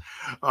Christmas.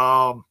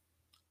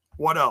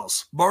 What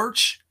else?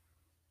 Merch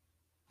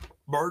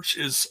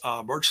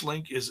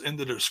link is in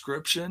the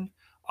description.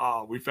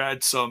 We've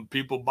had some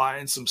people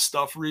buying some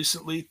stuff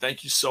recently.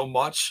 Thank you so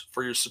much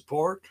for your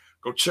support.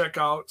 Go check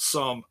out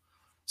some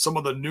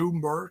of the new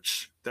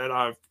merch that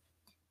I've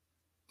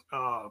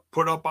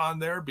put up on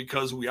there,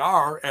 because we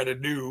are at a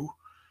new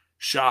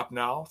shop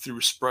now through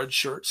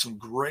Spreadshirt. Some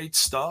great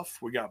stuff.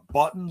 We got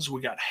buttons,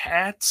 we got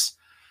hats,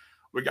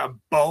 we got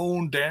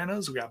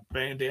bandanas,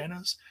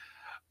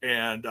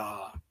 and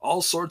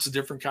all sorts of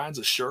different kinds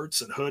of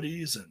shirts and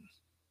hoodies, and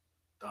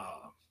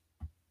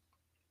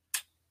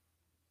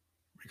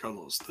we call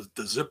those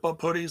the zip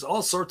up hoodies,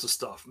 all sorts of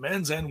stuff,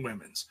 men's and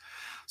women's.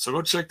 So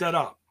go check that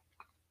out.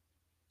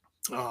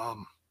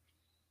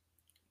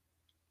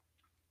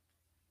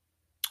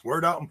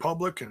 Word out in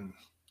public and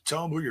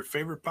tell them who your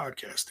favorite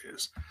podcast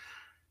is.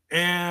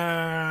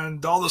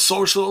 And all the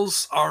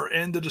socials are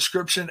in the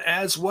description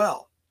as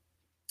well.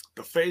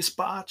 The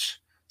Facebox,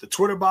 the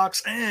Twitter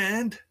box,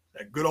 and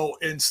that good old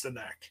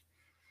Instaneck.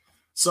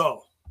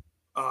 So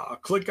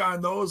click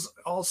on those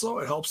also.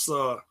 It helps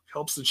the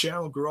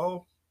channel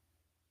grow.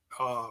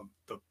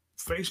 The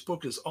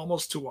Facebook is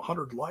almost to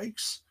 100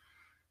 likes.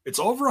 It's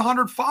over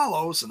 100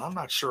 follows, and I'm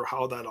not sure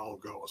how that all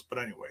goes. But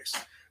anyways,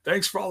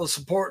 thanks for all the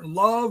support and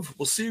love.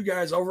 We'll see you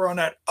guys over on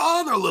that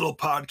other little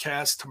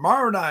podcast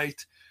tomorrow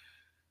night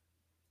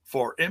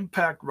for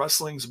Impact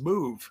Wrestling's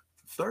Move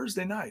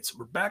Thursday nights.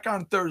 We're back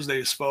on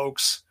Thursdays,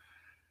 folks.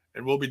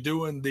 And we'll be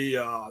doing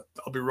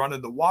I'll be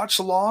running the watch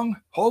along,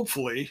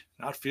 hopefully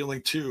not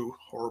feeling too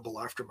horrible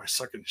after my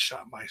second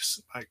shot, my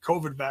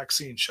COVID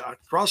vaccine shot.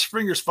 Cross your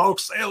fingers,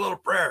 folks, say a little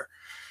prayer,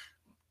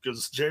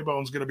 because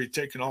J-Bone's going to be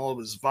taking all of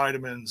his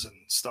vitamins and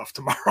stuff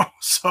tomorrow.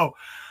 So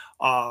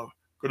going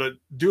to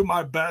do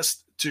my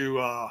best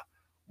to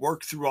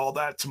work through all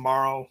that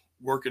tomorrow,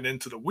 working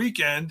into the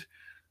weekend,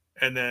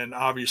 and then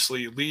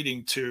obviously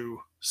leading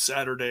to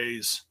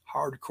Saturday's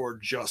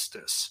Hardcore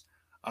Justice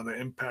on the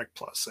Impact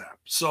Plus app.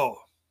 So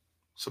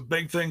some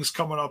big things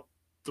coming up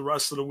the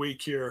rest of the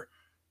week here.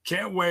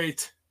 Can't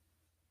wait.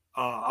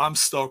 I'm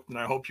stoked, and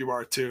I hope you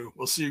are too.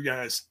 We'll see you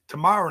guys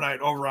tomorrow night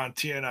over on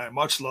TNI.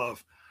 Much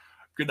love.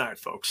 Good night,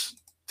 folks.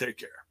 Take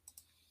care.